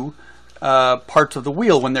two parts of the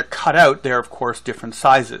wheel, when they're cut out, they're of course different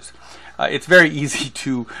sizes. It's very easy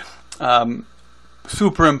to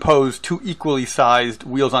superimpose two equally sized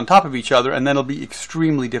wheels on top of each other, and then it'll be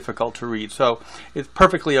extremely difficult to read. So it's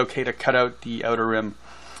perfectly okay to cut out the outer rim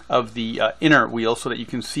of the inner wheel so that you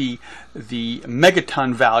can see the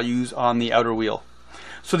megaton values on the outer wheel.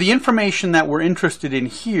 So the information that we're interested in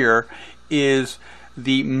here is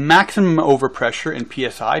the maximum overpressure in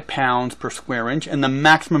PSI, pounds per square inch, and the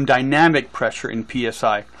maximum dynamic pressure in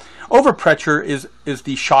PSI. Overpressure is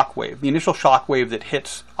the shock wave, the initial shock wave that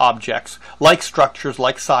hits objects like structures,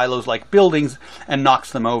 like silos, like buildings, and knocks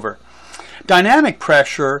them over. Dynamic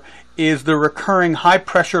pressure is the recurring high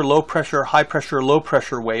pressure, low pressure, high pressure, low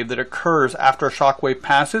pressure wave that occurs after a shock wave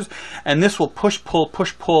passes, and this will push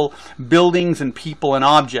pull buildings and people and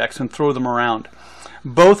objects and throw them around.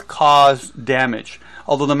 Both cause damage,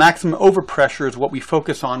 although the maximum overpressure is what we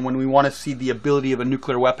focus on when we want to see the ability of a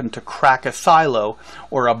nuclear weapon to crack a silo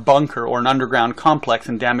or a bunker or an underground complex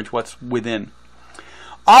and damage what's within.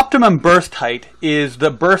 Optimum burst height is the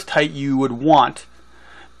burst height you would want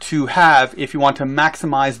to have if you want to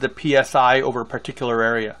maximize the PSI over a particular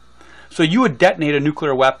area. So you would detonate a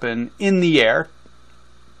nuclear weapon in the air,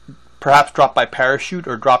 perhaps dropped by parachute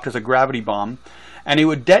or dropped as a gravity bomb, and it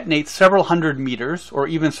would detonate several hundred meters or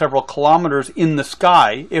even several kilometers in the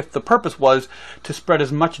sky if the purpose was to spread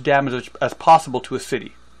as much damage as possible to a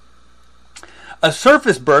city. A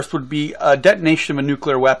surface burst would be a detonation of a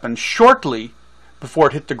nuclear weapon shortly before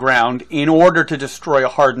it hit the ground in order to destroy a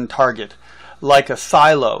hardened target, like a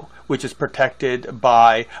silo, which is protected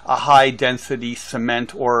by a high density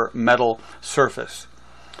cement or metal surface.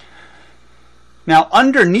 Now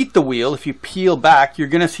underneath the wheel, if you peel back, you're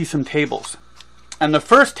going to see some tables. And the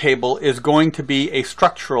first table is going to be a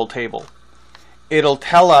structural table. It'll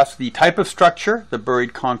tell us the type of structure, the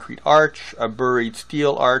buried concrete arch, a buried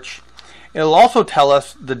steel arch. It'll also tell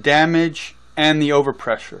us the damage and the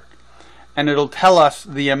overpressure. And it'll tell us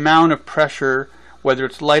the amount of pressure, whether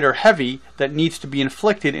it's light or heavy, that needs to be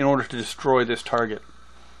inflicted in order to destroy this target.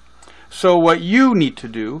 So what you need to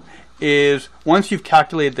do is, once you've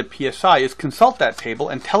calculated the PSI, is consult that table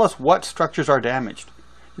and tell us what structures are damaged.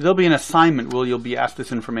 There'll be an assignment where you'll be asked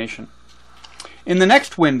this information. In the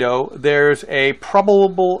next window, there's a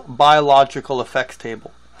probable biological effects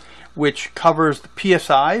table, which covers the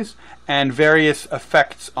PSIs and various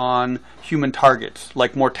effects on human targets,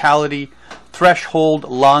 like mortality, threshold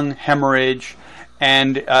lung hemorrhage,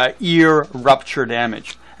 and ear rupture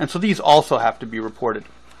damage. And so these also have to be reported.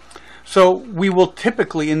 So we will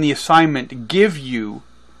typically, in the assignment, give you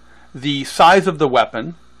the size of the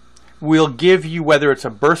weapon. We'll give you whether it's a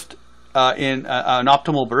burst in an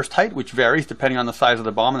optimal burst height, which varies depending on the size of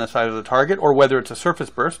the bomb and the size of the target, or whether it's a surface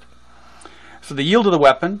burst. So the yield of the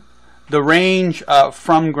weapon, the range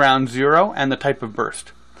from ground zero, and the type of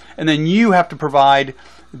burst. And then you have to provide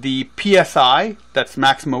the PSI, that's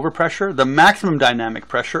maximum overpressure, the maximum dynamic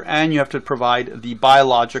pressure, and you have to provide the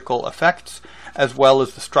biological effects as well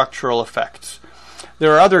as the structural effects.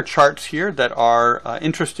 There are other charts here that are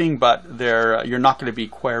interesting, but you're not going to be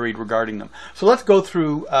queried regarding them. So let's go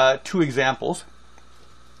through two examples.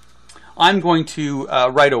 I'm going to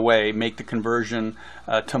right away make the conversion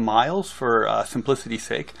to miles for simplicity's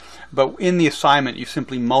sake, but in the assignment you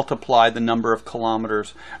simply multiply the number of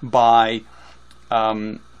kilometers by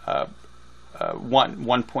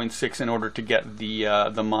 1.6 in order to get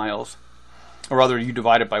the miles, or rather you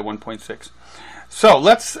divide it by 1.6. So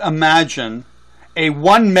let's imagine a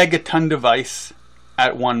 1 megaton device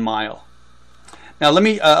at 1 mile. Now let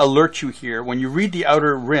me alert you here, when you read the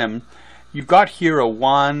outer rim, you've got here a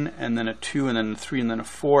 1, and then a 2, and then a 3, and then a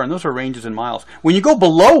 4, and those are ranges in miles. When you go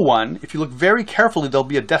below 1, if you look very carefully, there'll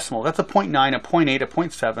be a decimal. That's a 0.9, a 0.8, a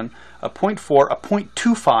 0.7, a 0.4, a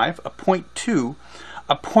 0.25, a 0.2,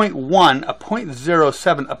 a 0.1, a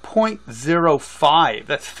 0.07, a 0.05.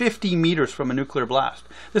 That's 50 meters from a nuclear blast.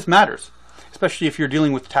 This matters, especially if you're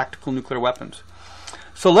dealing with tactical nuclear weapons.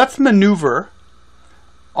 So let's maneuver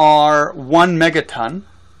our 1 megaton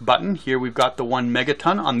button. Here we've got the 1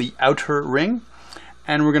 megaton on the outer ring,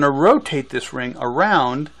 and we're going to rotate this ring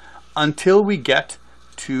around until we get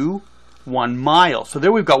to 1 mile. So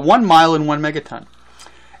there we've got 1 mile and 1 megaton.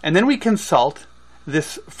 And then we consult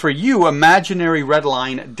this, for you, imaginary red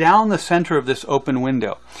line down the center of this open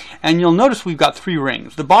window. And you'll notice we've got 3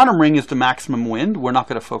 rings. The bottom ring is the maximum wind. We're not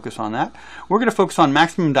going to focus on that. We're going to focus on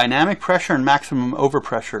maximum dynamic pressure and maximum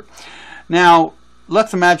overpressure. Now,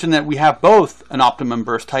 let's imagine that we have both an optimum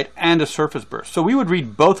burst height and a surface burst. So we would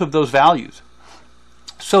read both of those values.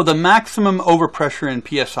 So the maximum overpressure in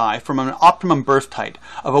PSI from an optimum burst height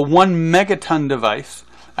of a 1 megaton device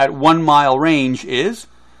at 1 mile range is,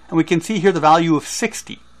 and we can see here the value of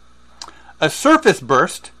 60. A surface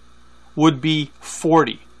burst would be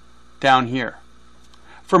 40 down here.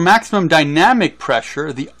 For maximum dynamic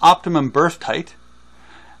pressure, the optimum burst height,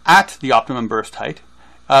 at the optimum burst height,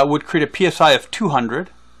 would create a PSI of 200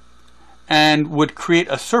 and would create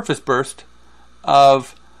a surface burst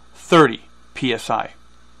of 30 PSI.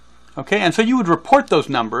 Okay, and so you would report those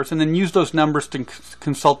numbers and then use those numbers to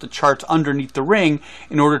consult the charts underneath the ring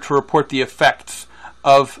in order to report the effects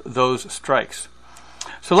of those strikes.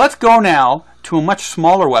 So let's go now to a much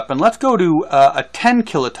smaller weapon. Let's go to a 10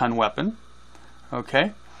 kiloton weapon.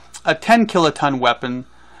 Okay, a 10 kiloton weapon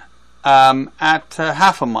at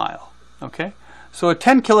half a mile. Okay, so a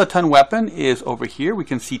 10 kiloton weapon is over here. We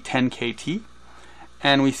can see 10 KT,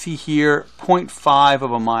 and we see here 0.5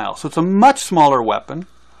 of a mile. So it's a much smaller weapon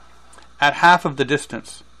at half of the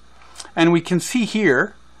distance. And we can see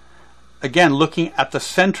here, again, looking at the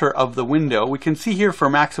center of the window, we can see here for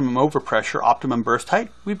maximum overpressure, optimum burst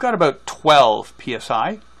height, we've got about 12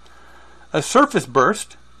 PSI. A surface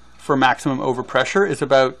burst for maximum overpressure is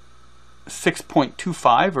about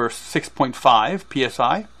 6.25 or 6.5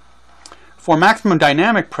 PSI. For maximum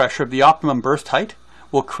dynamic pressure, the optimum burst height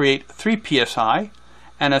will create 3 PSI,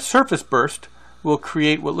 and a surface burst will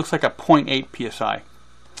create what looks like a 0.8 PSI.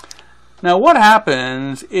 Now what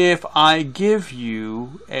happens if I give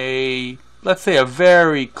you a, let's say, a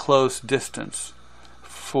very close distance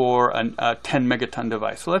for a 10 megaton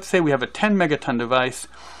device? So let's say we have a 10 megaton device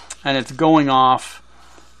and it's going off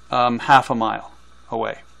half a mile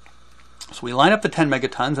away. So we line up the 10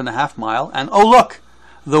 megatons and a half mile, and oh look,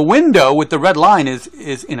 the window with the red line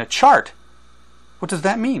is in a chart. What does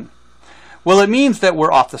that mean? Well, it means that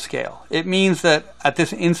we're off the scale. It means that at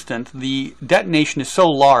this instant the detonation is so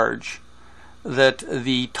large that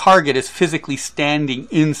the target is physically standing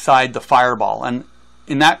inside the fireball, and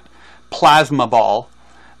in that plasma ball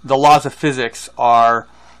the laws of physics are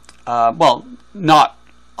well, not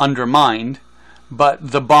undermined,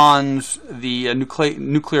 but the bonds, the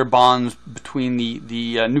nuclear bonds between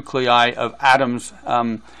the nuclei of atoms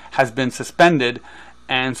has been suspended,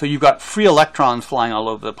 And so you've got free electrons flying all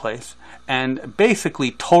over the place, and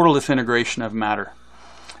basically total disintegration of matter.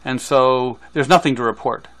 And so there's nothing to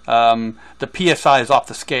report. The PSI is off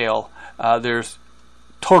the scale. There's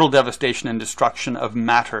total devastation and destruction of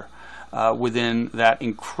matter within that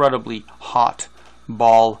incredibly hot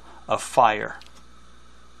ball of fire.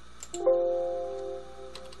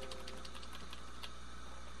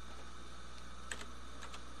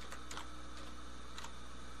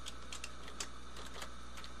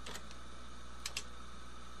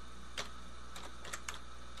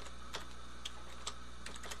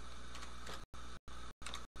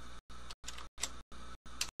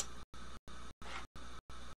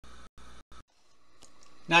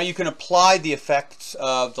 Now you can apply the effects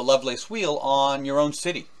of the Lovelace wheel on your own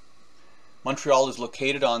city. Montreal is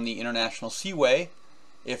located on the International Seaway.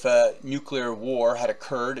 If a nuclear war had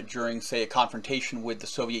occurred during, say, a confrontation with the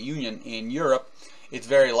Soviet Union in Europe, it's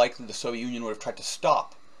very likely the Soviet Union would have tried to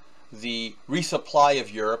stop the resupply of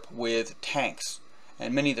Europe with tanks.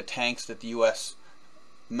 And many of the tanks that the US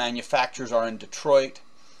manufactures are in Detroit.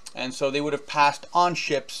 And so they would have passed on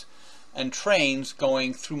ships and trains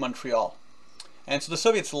going through Montreal. And so the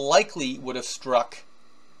Soviets likely would have struck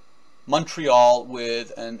Montreal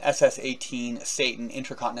with an SS-18 Satan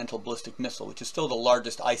intercontinental ballistic missile, which is still the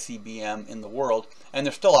largest ICBM in the world, and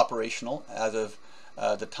they're still operational as of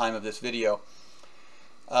the time of this video.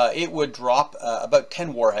 It would drop about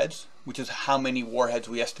 10 warheads, which is how many warheads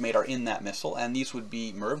we estimate are in that missile, and these would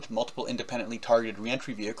be MIRVed, multiple independently targeted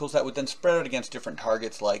reentry vehicles, that would then spread out against different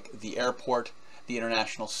targets like the airport, the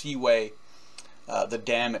International Seaway, the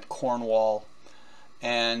dam at Cornwall,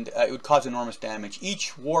 and it would cause enormous damage.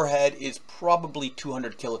 Each warhead is probably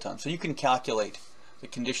 200 kilotons. So you can calculate the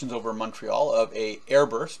conditions over Montreal of a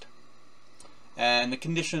airburst. And the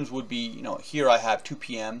conditions would be, here I have 2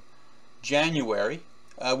 p.m. January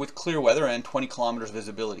with clear weather and 20 kilometers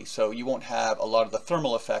visibility. So you won't have a lot of the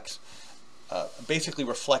thermal effects basically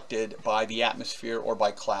reflected by the atmosphere or by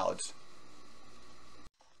clouds.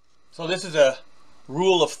 So this is a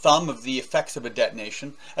rule of thumb of the effects of a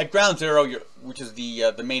detonation. At ground zero, which is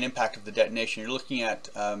the main impact of the detonation, you're looking at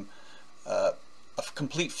a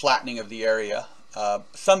complete flattening of the area.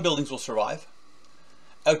 Some buildings will survive.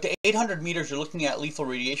 Out to 800 meters, you're looking at lethal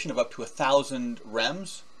radiation of up to 1,000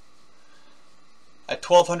 rems. At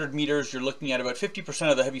 1,200 meters, you're looking at about 50%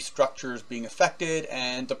 of the heavy structures being affected,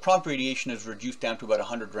 and the prompt radiation is reduced down to about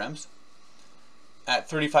 100 rems. At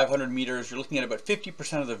 3,500 meters, you're looking at about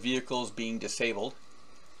 50% of the vehicles being disabled.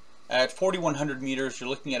 At 4,100 meters, you're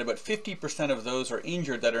looking at about 50% of those are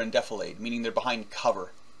injured that are in defilade, meaning they're behind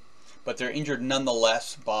cover. But they're injured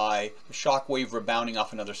nonetheless by the shock wave rebounding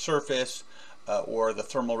off another surface or the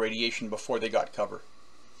thermal radiation before they got cover.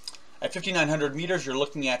 At 5,900 meters, you're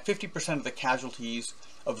looking at 50% of the casualties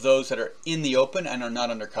of those that are in the open and are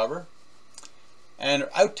not under cover. And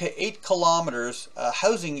out to 8 kilometers,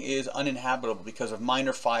 housing is uninhabitable because of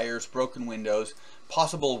minor fires, broken windows,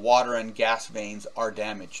 possible water and gas veins are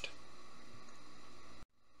damaged.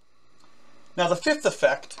 Now the fifth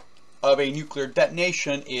effect of a nuclear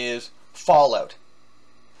detonation is fallout.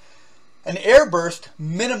 An airburst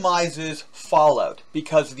minimizes fallout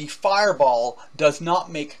because the fireball does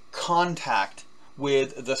not make contact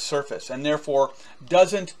with the surface and therefore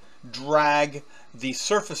doesn't drag the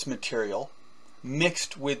surface material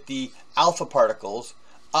mixed with the alpha particles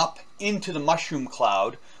up into the mushroom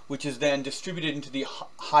cloud, which is then distributed into the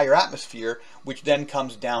higher atmosphere, which then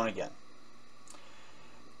comes down again.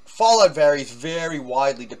 Fallout varies very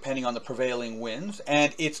widely depending on the prevailing winds,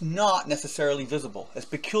 and it's not necessarily visible. As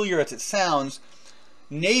peculiar as it sounds,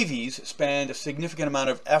 navies spend a significant amount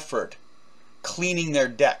of effort cleaning their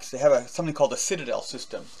decks. They have something called a citadel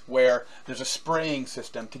system, where there's a spraying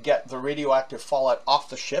system to get the radioactive fallout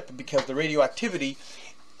off the ship, because the radioactivity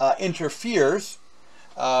interferes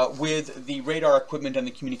with the radar equipment and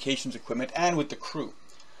the communications equipment and with the crew.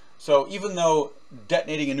 So even though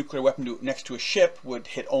detonating a nuclear weapon next to a ship would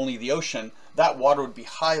hit only the ocean, that water would be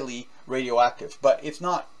highly radioactive. But it's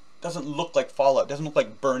not, doesn't look like fallout, doesn't look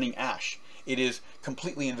like burning ash. It is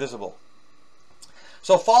completely invisible.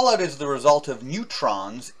 So fallout is the result of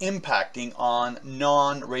neutrons impacting on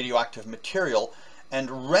non-radioactive material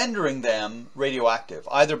and rendering them radioactive,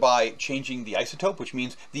 either by changing the isotope, which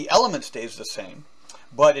means the element stays the same,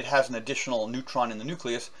 but it has an additional neutron in the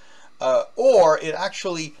nucleus, or it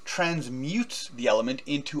actually transmutes the element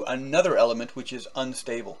into another element which is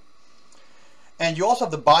unstable. And you also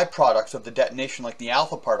have the byproducts of the detonation, like the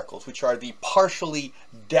alpha particles, which are the partially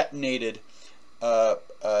detonated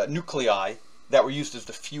nuclei that were used as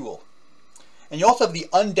the fuel. And you also have the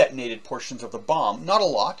undetonated portions of the bomb, not a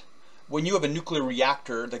lot, when you have a nuclear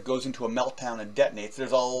reactor that goes into a meltdown and detonates,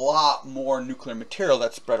 there's a lot more nuclear material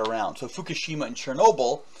that's spread around. So Fukushima and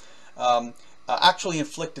Chernobyl actually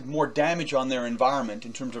inflicted more damage on their environment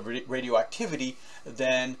in terms of radioactivity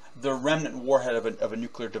than the remnant warhead of a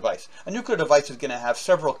nuclear device. A nuclear device is going to have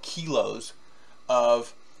several kilos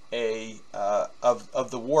of the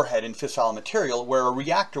warhead in fissile material, where a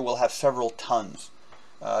reactor will have several tons,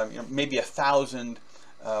 maybe 1,000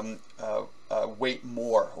 weight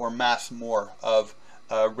more or mass more of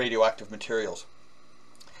radioactive materials.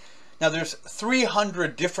 Now there's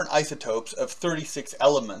 300 different isotopes of 36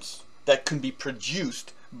 elements that can be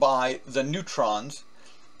produced by the neutrons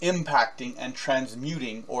impacting and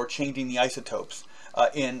transmuting or changing the isotopes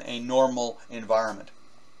in a normal environment.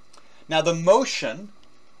 Now the motion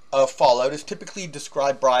of fallout is typically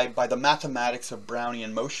described by the mathematics of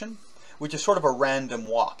Brownian motion, which is sort of a random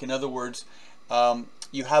walk. In other words,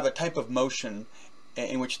 you have a type of motion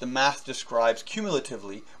in which the math describes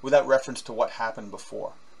cumulatively without reference to what happened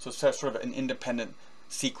before. So it's sort of an independent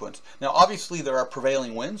sequence. Now obviously there are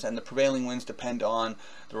prevailing winds, and the prevailing winds depend on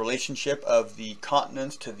the relationship of the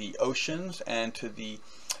continents to the oceans and to the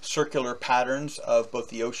circular patterns of both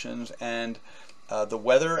the oceans and the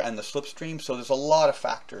weather and the slipstream. So there's a lot of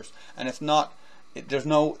factors, and there's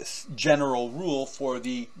no general rule for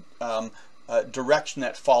the direction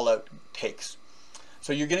that fallout takes.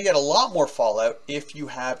 So you're going to get a lot more fallout if you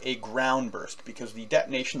have a ground burst, because the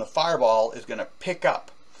detonation, the fireball, is going to pick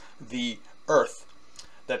up the earth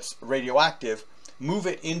that's radioactive, move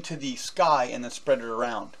it into the sky, and then spread it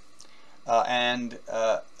around.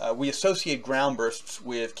 We associate ground bursts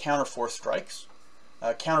with counterforce strikes.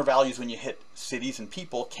 Counter values when you hit cities and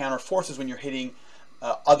people, counter forces when you're hitting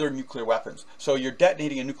other nuclear weapons. So you're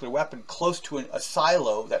detonating a nuclear weapon close to a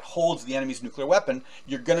silo that holds the enemy's nuclear weapon.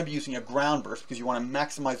 You're going to be using a ground burst because you want to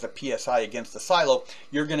maximize the PSI against the silo.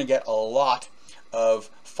 You're going to get a lot of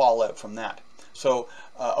fallout from that. So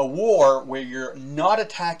a war where you're not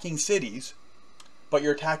attacking cities, but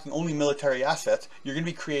you're attacking only military assets, you're going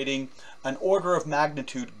to be creating an order of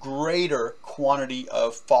magnitude greater quantity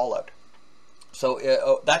of fallout.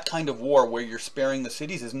 So that kind of war where you're sparing the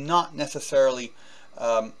cities is not necessarily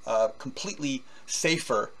completely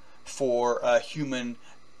safer for human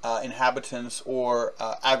inhabitants or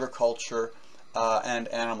agriculture and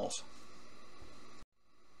animals.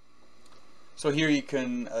 So here you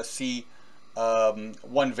can see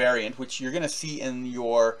one variant, which you're going to see in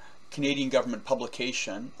your Canadian government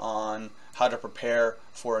publication on how to prepare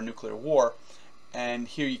for a nuclear war. And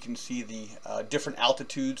here you can see the different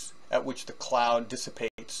altitudes at which the cloud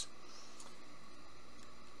dissipates.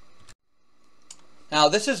 Now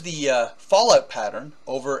this is the fallout pattern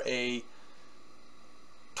over a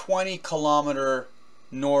 20-kilometer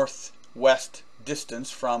northwest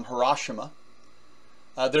distance from Hiroshima.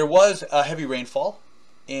 There was a heavy rainfall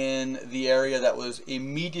in the area that was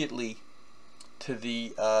immediately to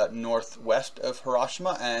the northwest of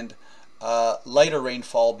Hiroshima, and lighter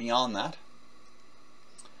rainfall beyond that.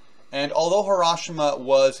 And although Hiroshima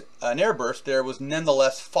was an airburst, there was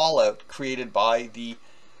nonetheless fallout created by the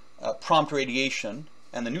prompt radiation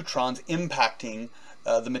and the neutrons impacting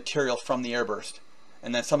the material from the airburst,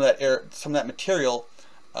 and then some of that material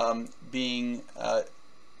being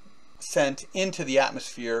sent into the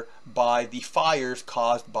atmosphere by the fires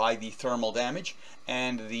caused by the thermal damage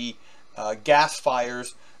and the gas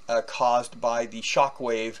fires caused by the shock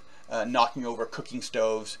wave knocking over cooking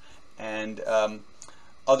stoves and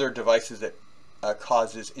other devices that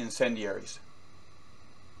causes incendiaries.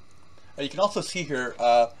 You can also see here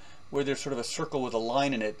where there's sort of a circle with a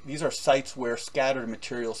line in it. These are sites where scattered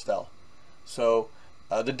materials fell. So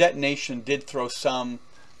the detonation did throw some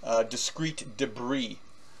discrete debris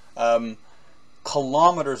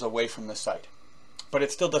kilometers away from the site, but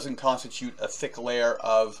it still doesn't constitute a thick layer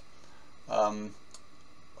of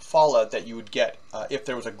fallout that you would get if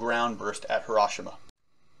there was a ground burst at Hiroshima.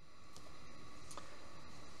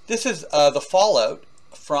 This is the fallout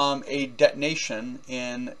from a detonation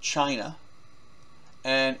in China,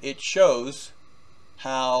 and it shows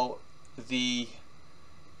how the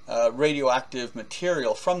radioactive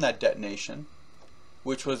material from that detonation,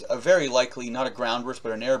 which was very likely not a ground burst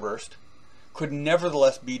but an airburst, could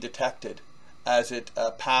nevertheless be detected as it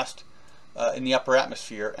passed in the upper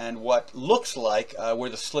atmosphere and what looks like where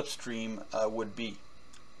the slipstream would be.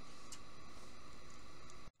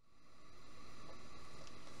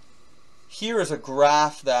 Here is a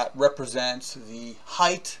graph that represents the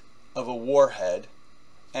height of a warhead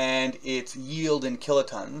and its yield in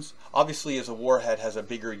kilotons. Obviously, as a warhead has a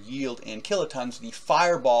bigger yield in kilotons, the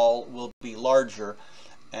fireball will be larger.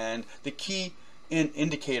 And the key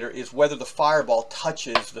indicator is whether the fireball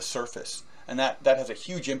touches the surface, and that has a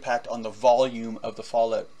huge impact on the volume of the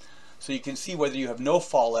fallout. So you can see whether you have no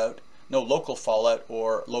fallout, no local fallout,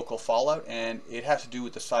 or local fallout, and it has to do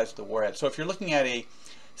with the size of the warhead. So if you're looking at a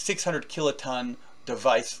 600 kiloton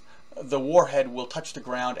device, the warhead will touch the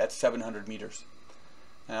ground at 700 meters.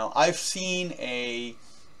 Now, I've seen a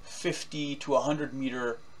 50 to 100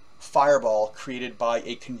 meter fireball created by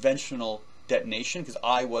a conventional detonation, because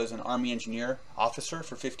I was an Army engineer officer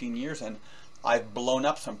for 15 years, and I've blown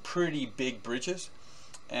up some pretty big bridges,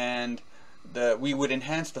 and we would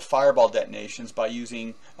enhance the fireball detonations by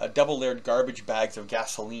using double-layered garbage bags of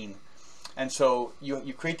gasoline. And so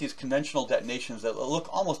you create these conventional detonations that look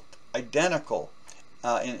almost identical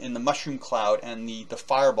in the mushroom cloud and the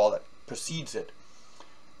fireball that precedes it.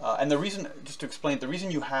 And the reason, just to explain, the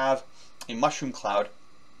reason you have a mushroom cloud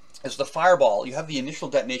is the fireball, you have the initial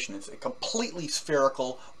detonation. It's a completely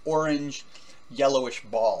spherical, orange, yellowish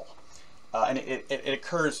ball. And it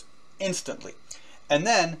occurs instantly. And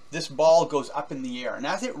then this ball goes up in the air, and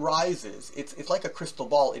as it rises, it's like a crystal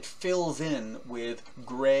ball. It fills in with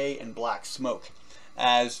gray and black smoke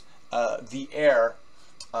as the air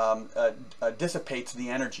dissipates the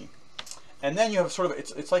energy. And then you have sort of,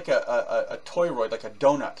 it's like a toroid, like a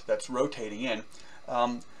donut that's rotating in.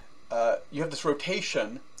 You have this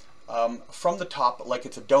rotation from the top, like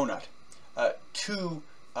it's a donut, to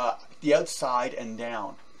the outside and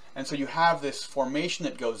down. And so you have this formation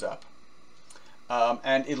that goes up.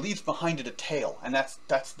 And it leaves behind it a tail, and that's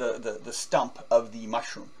the stump of the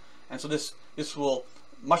mushroom. And so this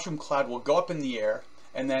mushroom cloud will go up in the air,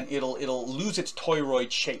 and then it'll lose its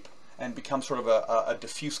toroid shape and become sort of a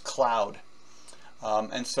diffuse cloud.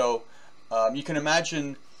 And so you can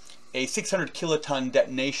imagine a 600 kiloton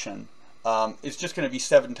detonation is just going to be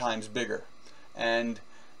 7 times bigger, and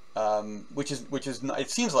which is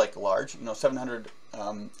it seems like large, 700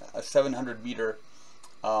 a 700 meter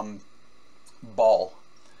ball,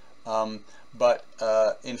 but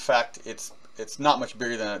in fact it's not much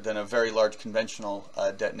bigger than a very large conventional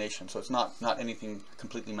detonation. So it's not anything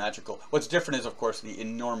completely magical. What's different is, of course, the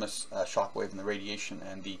enormous shock wave and the radiation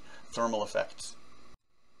and the thermal effects.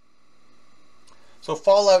 So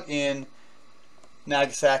fallout in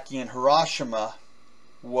Nagasaki and Hiroshima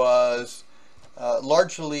was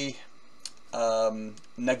largely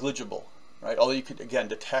negligible, right? Although you could again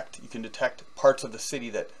detect parts of the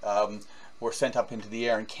city that were sent up into the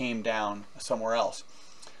air and came down somewhere else.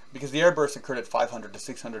 Because the airbursts occurred at 500 to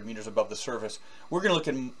 600 meters above the surface, we're going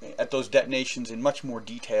to look at those detonations in much more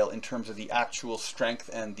detail in terms of the actual strength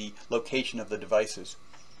and the location of the devices.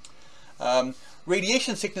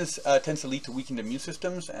 Radiation sickness tends to lead to weakened immune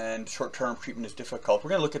systems, and short-term treatment is difficult. We're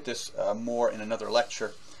going to look at this more in another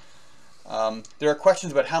lecture. There are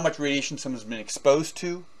questions about how much radiation someone has been exposed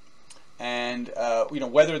to, and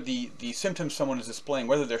whether the symptoms someone is displaying,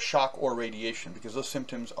 whether they're shock or radiation, because those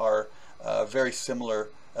symptoms are very similar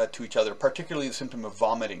to each other, particularly the symptom of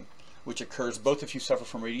vomiting, which occurs both if you suffer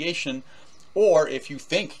from radiation or if you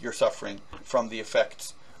think you're suffering from the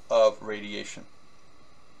effects of radiation.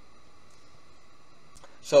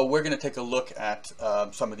 So we're going to take a look at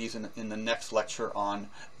some of these in the next lecture on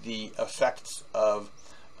the effects of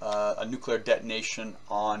a nuclear detonation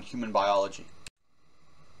on human biology.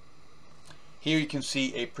 Here you can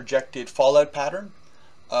see a projected fallout pattern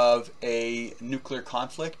of a nuclear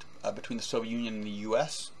conflict between the Soviet Union and the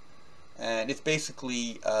US. And it's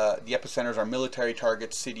basically, the epicenters are military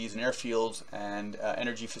targets, cities and airfields, and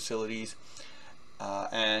energy facilities.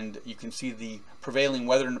 And you can see the prevailing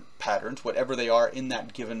weather patterns, whatever they are in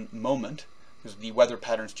that given moment, because the weather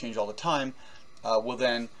patterns change all the time, will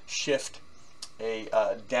then shift a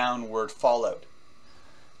downward fallout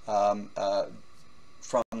from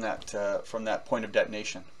that point of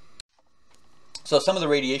detonation. So some of the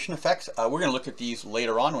radiation effects, we're going to look at these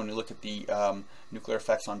later on when we look at the nuclear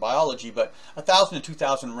effects on biology, but 1,000 to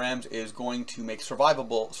 2,000 rems is going to make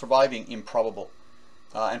surviving improbable.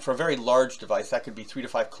 And for a very large device, that could be 3 to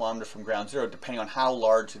 5 kilometers from ground zero, depending on how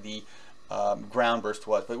large the ground burst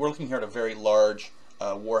was. But we're looking here at a very large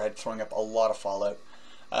warhead throwing up a lot of fallout.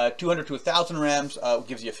 200 to 1,000 rems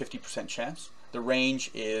gives you a 50% chance. The range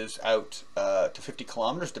is out to 50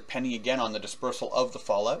 kilometers, depending again on the dispersal of the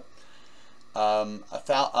fallout.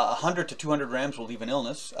 100 to 200 rems will leave an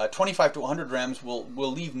illness. 25 to 100 rems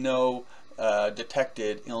will leave no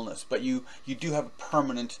detected illness, but you do have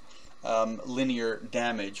permanent linear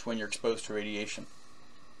damage when you're exposed to radiation.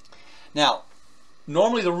 Now,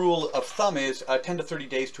 normally the rule of thumb is 10 to 30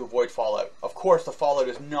 days to avoid fallout. Of course, the fallout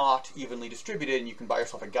is not evenly distributed, and you can buy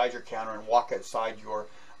yourself a Geiger counter and walk outside your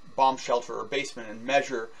bomb shelter or basement and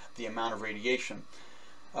measure the amount of radiation.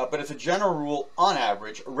 But as a general rule, on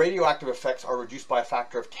average, radioactive effects are reduced by a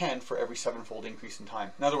factor of 10 for every 7-fold increase in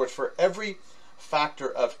time. In other words, for every factor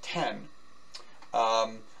of 10,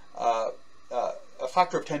 a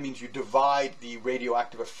factor of 10 means you divide the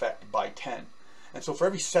radioactive effect by 10. And so for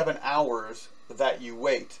every 7 hours that you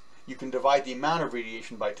wait, you can divide the amount of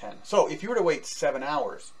radiation by 10. So if you were to wait 7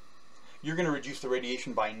 hours, you're going to reduce the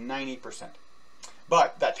radiation by 90%.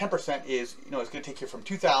 But that 10% is, it's going to take you from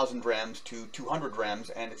 2,000 rems to 200 rems,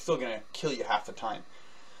 and it's still going to kill you half the time.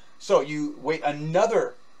 So you wait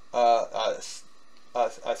another a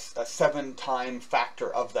 7-time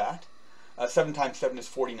factor of that. 7 times 7 is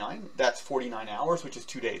 49. That's 49 hours, which is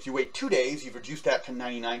 2 days. You wait 2 days, you've reduced that to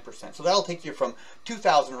 99%. So that'll take you from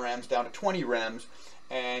 2,000 rems down to 20 rems,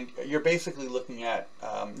 and you're basically looking at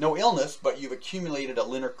no illness, but you've accumulated a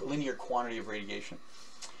linear quantity of radiation.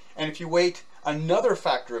 And if you wait another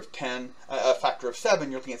factor of 10, a factor of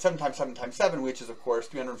 7, you're looking at 7 times 7 times 7, which is, of course,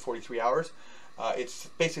 343 hours. It's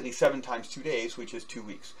basically 7 times 2 days, which is 2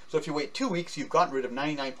 weeks. So if you wait 2 weeks, you've gotten rid of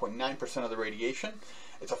 99.9% of the radiation.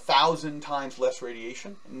 It's 1,000 times less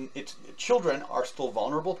radiation. Children are still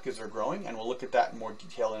vulnerable because they're growing, and we'll look at that in more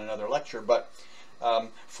detail in another lecture. But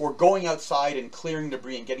for going outside and clearing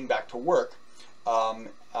debris and getting back to work,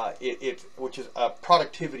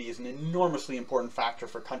 productivity is an enormously important factor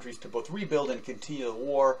for countries to both rebuild and continue the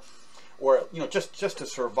war, or just to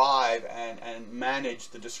survive and manage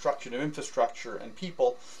the destruction of infrastructure and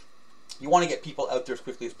people. You want to get people out there as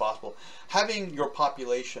quickly as possible. Having your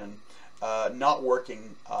population not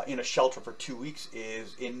working in a shelter for 2 weeks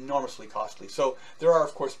is enormously costly. So there are,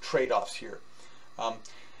 of course, trade-offs here.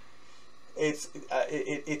 It's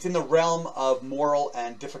in the realm of moral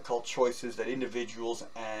and difficult choices that individuals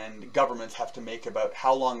and governments have to make about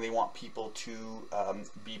how long they want people to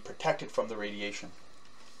be protected from the radiation.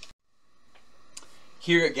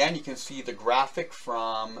 Here again, you can see the graphic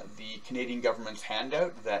from the Canadian government's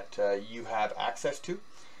handout that you have access to. You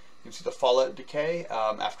can see the fallout decay.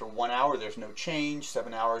 After 1 hour, there's no change.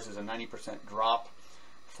 7 hours is a 90% drop.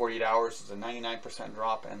 48 hours is a 99%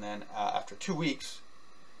 drop. And then after 2 weeks,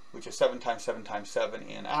 which is 7 times 7 times 7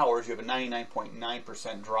 in hours, you have a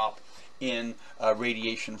 99.9% drop in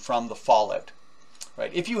radiation from the fallout.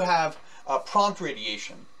 Right? If you have prompt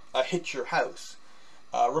radiation hit your house,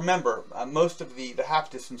 remember, most of the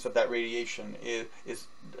half distance of that radiation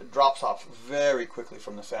drops off very quickly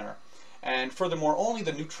from the center. And furthermore, only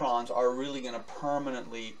the neutrons are really going to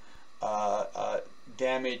permanently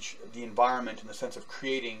damage the environment in the sense of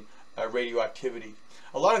creating radioactivity.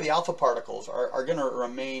 A lot of the alpha particles are going to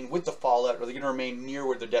remain with the fallout, or they're going to remain near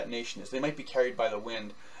where the detonation is. They might be carried by the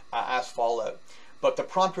wind as fallout. But the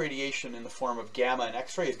prompt radiation in the form of gamma and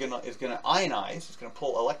X-ray is going to ionize, it's going to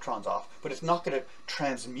pull electrons off, but it's not going to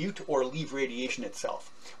transmute or leave radiation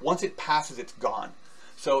itself. Once it passes, it's gone.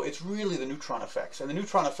 So it's really the neutron effects. And the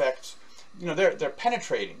neutron effects, they're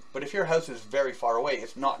penetrating, but if your house is very far away,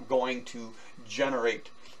 it's not going to generate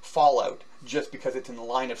fallout just because it's in the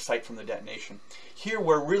line of sight from the detonation. Here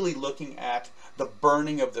we're really looking at the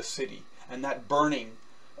burning of the city, and that burning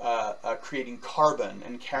creating carbon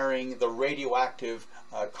and carrying the radioactive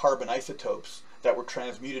carbon isotopes that were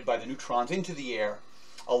transmuted by the neutrons into the air,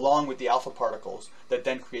 along with the alpha particles that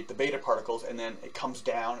then create the beta particles, and then it comes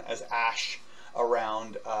down as ash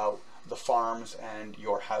around the farms and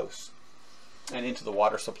your house and into the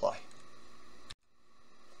water supply.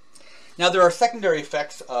 Now, there are secondary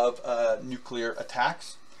effects of nuclear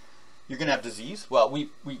attacks. You're going to have disease. Well, we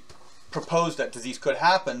proposed that disease could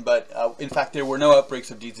happen, but in fact there were no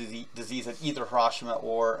outbreaks of disease at either Hiroshima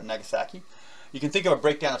or Nagasaki. You can think of a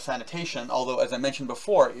breakdown of sanitation, although, as I mentioned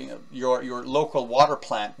before, your local water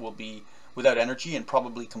plant will be without energy and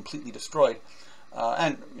probably completely destroyed.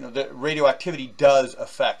 And the radioactivity does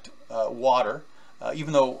affect water,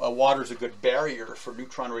 even though water is a good barrier for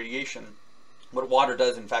neutron radiation. What water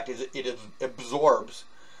does, in fact, is it absorbs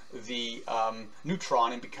the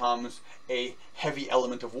neutron and becomes a heavy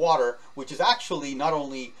element of water, which is actually not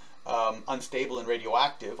only unstable and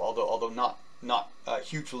radioactive, although not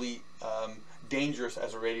hugely dangerous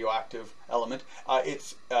as a radioactive element,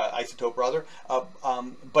 it's isotope rather,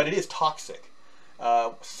 but it is toxic.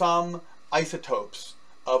 Some isotopes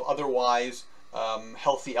of otherwise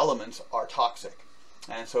healthy elements are toxic.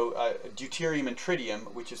 And so deuterium and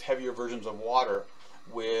tritium, which is heavier versions of water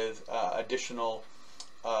with additional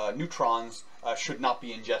neutrons, should not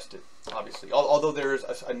be ingested, obviously, although there is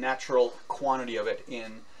a natural quantity of it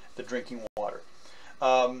in the drinking water.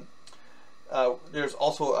 There's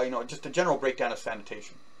also just a general breakdown of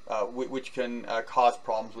sanitation, which can cause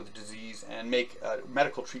problems with disease and make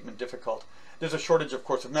medical treatment difficult. There's a shortage, of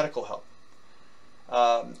course, of medical help.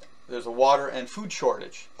 there's a water and food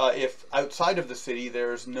shortage. If outside of the city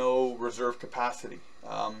there's no reserve capacity,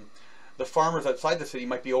 the farmers outside the city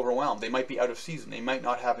might be overwhelmed. They might be out of season. They might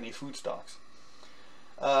not have any food stocks.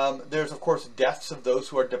 There's, of course, deaths of those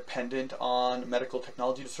who are dependent on medical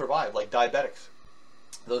technology to survive, like diabetics,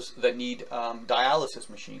 those that need dialysis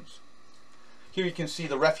machines. Here you can see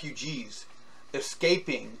the refugees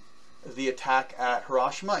escaping the attack at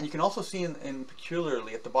Hiroshima, and you can also see in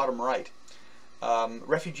particularly at the bottom right,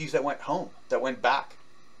 refugees that went home, that went back.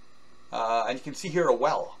 And you can see here a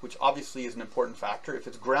well, which obviously is an important factor. If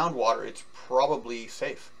it's groundwater, it's probably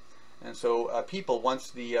safe. And so people, once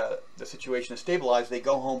the situation is stabilized, they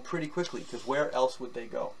go home pretty quickly, because where else would they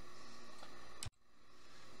go?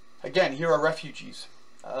 Again, here are refugees.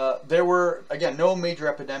 There were, again, no major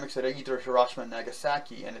epidemics at either Hiroshima and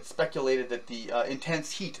Nagasaki, and it's speculated that the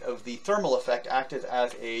intense heat of the thermal effect acted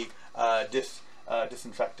as a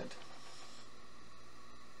disinfectant.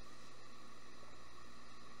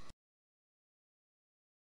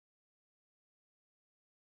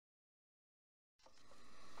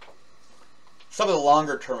 Some of the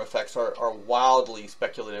longer term effects are wildly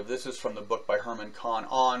speculative. This is from the book by Herman Kahn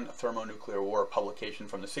on thermonuclear war, a publication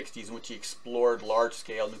from the 60s, in which he explored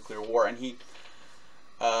large-scale nuclear war, and he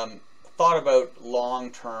thought about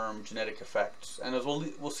long-term genetic effects. And as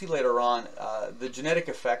we'll see later on, the genetic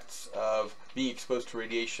effects of being exposed to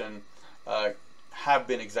radiation have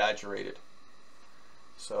been exaggerated.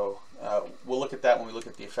 So we'll look at that when we look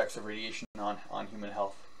at the effects of radiation on human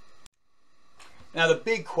health. Now, the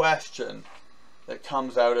big question that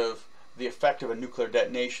comes out of the effect of a nuclear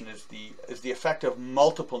detonation is the effect of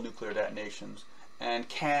multiple nuclear detonations, and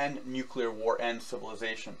can nuclear war end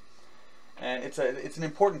civilization? And it's an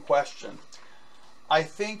important question. I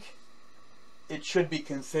think it should be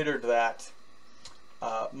considered that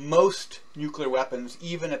most nuclear weapons,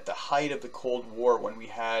 even at the height of the Cold War, when we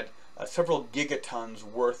had several gigatons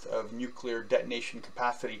worth of nuclear detonation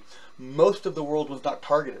capacity, most of the world was not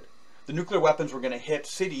targeted. The nuclear weapons were going to hit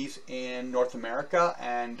cities in North America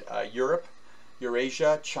and Europe,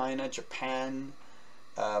 Eurasia, China, Japan,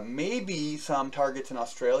 maybe some targets in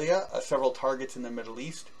Australia, several targets in the Middle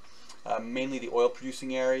East, mainly the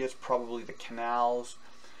oil-producing areas, probably the canals,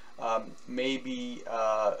 maybe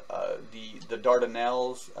the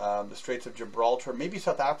Dardanelles, the Straits of Gibraltar, maybe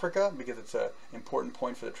South Africa, because it's an important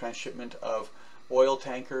point for the transshipment of oil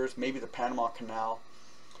tankers, maybe the Panama Canal.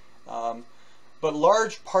 But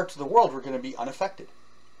large parts of the world were going to be unaffected.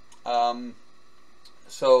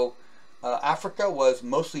 Africa was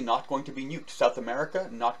mostly not going to be nuked. South America,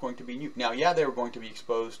 not going to be nuked. Now, yeah, they were going to be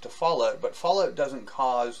exposed to fallout, but fallout doesn't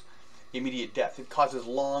cause immediate death. It causes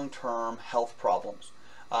long-term health problems.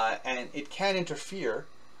 And it can interfere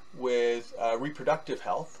with reproductive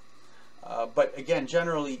health. But again,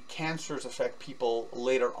 generally, cancers affect people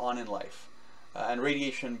later on in life. And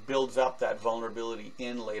radiation builds up that vulnerability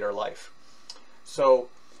in later life. So,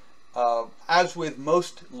 as with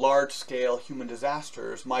most large-scale human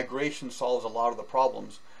disasters, migration solves a lot of the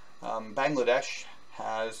problems. Bangladesh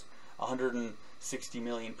has 160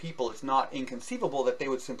 million people. It's not inconceivable that they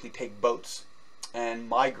would simply take boats and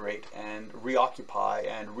migrate and reoccupy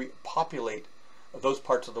and repopulate those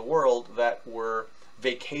parts of the world that were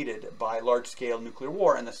vacated by large-scale nuclear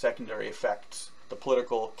war and the secondary effects, the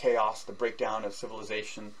political chaos, the breakdown of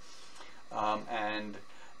civilization, and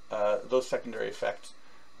those secondary effects.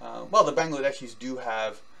 Well, the Bangladeshis do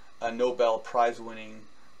have a Nobel Prize-winning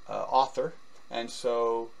author, and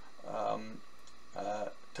so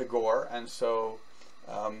Tagore, and so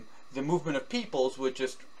the movement of peoples would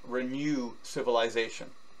just renew civilization.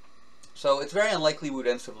 So it's very unlikely we would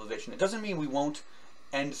end civilization. It doesn't mean we won't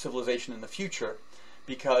end civilization in the future,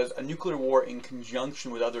 because a nuclear war in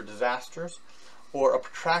conjunction with other disasters, or a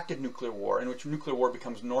protracted nuclear war in which nuclear war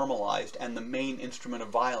becomes normalized and the main instrument of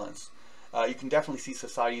violence, you can definitely see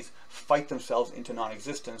societies fight themselves into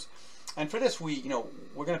non-existence. And for this, we're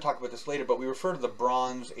going to talk about this later, but we refer to the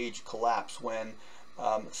Bronze Age collapse, when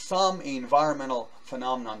some environmental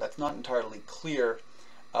phenomenon that's not entirely clear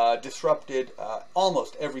disrupted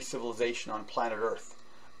almost every civilization on planet Earth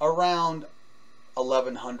around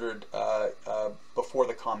 1100 before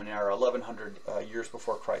the Common Era, 1100 years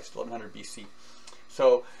before Christ, 1100 BC.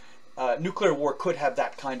 So nuclear war could have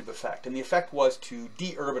that kind of effect, and the effect was to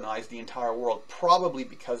de-urbanize the entire world, probably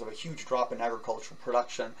because of a huge drop in agricultural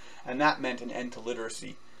production, and that meant an end to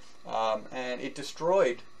literacy. And it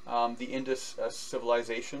destroyed the Indus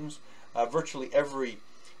civilizations, virtually every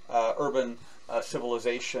urban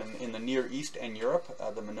civilization in the Near East and Europe,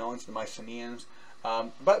 the Minoans, the Mycenaeans,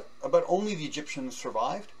 but only the Egyptians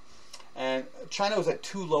survived. And China was at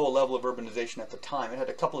too low a level of urbanization at the time. It had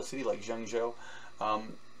a couple of cities like Zhengzhou,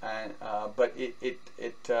 and but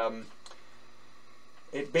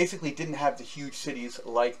it basically didn't have the huge cities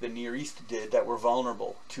like the Near East did that were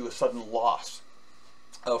vulnerable to a sudden loss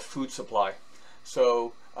of food supply.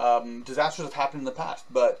 So disasters have happened in the past,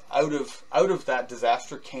 but out of that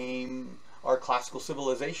disaster came our classical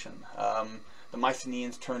civilization. The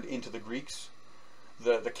Mycenaeans turned into the Greeks.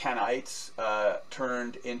 The Canaanites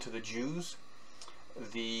turned into the Jews.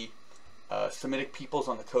 The Semitic peoples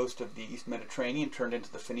on the coast of the East Mediterranean turned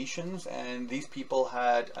into the Phoenicians, and these people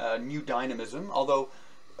had new dynamism, although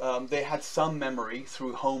they had some memory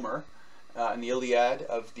through Homer and the Iliad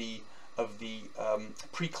of the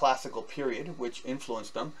pre-classical period, which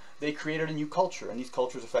influenced them. They created a new culture, and these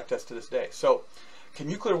cultures affect us to this day. So, can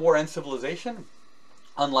nuclear war end civilization?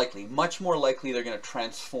 Unlikely. Much more likely they're going to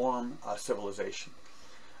transform civilization.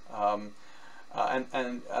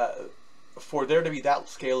 For there to be that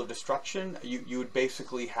scale of destruction, you would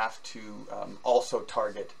basically have to also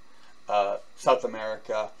target South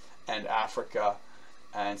America and Africa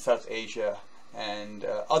and South Asia and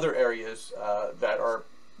other areas that are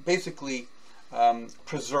basically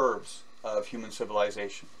preserves of human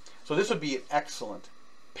civilization. So this would be an excellent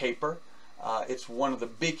paper. It's one of the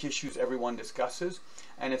big issues everyone discusses,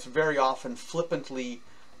 and it's very often flippantly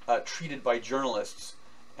treated by journalists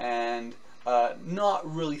and not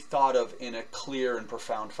really thought of in a clear and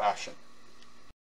profound fashion.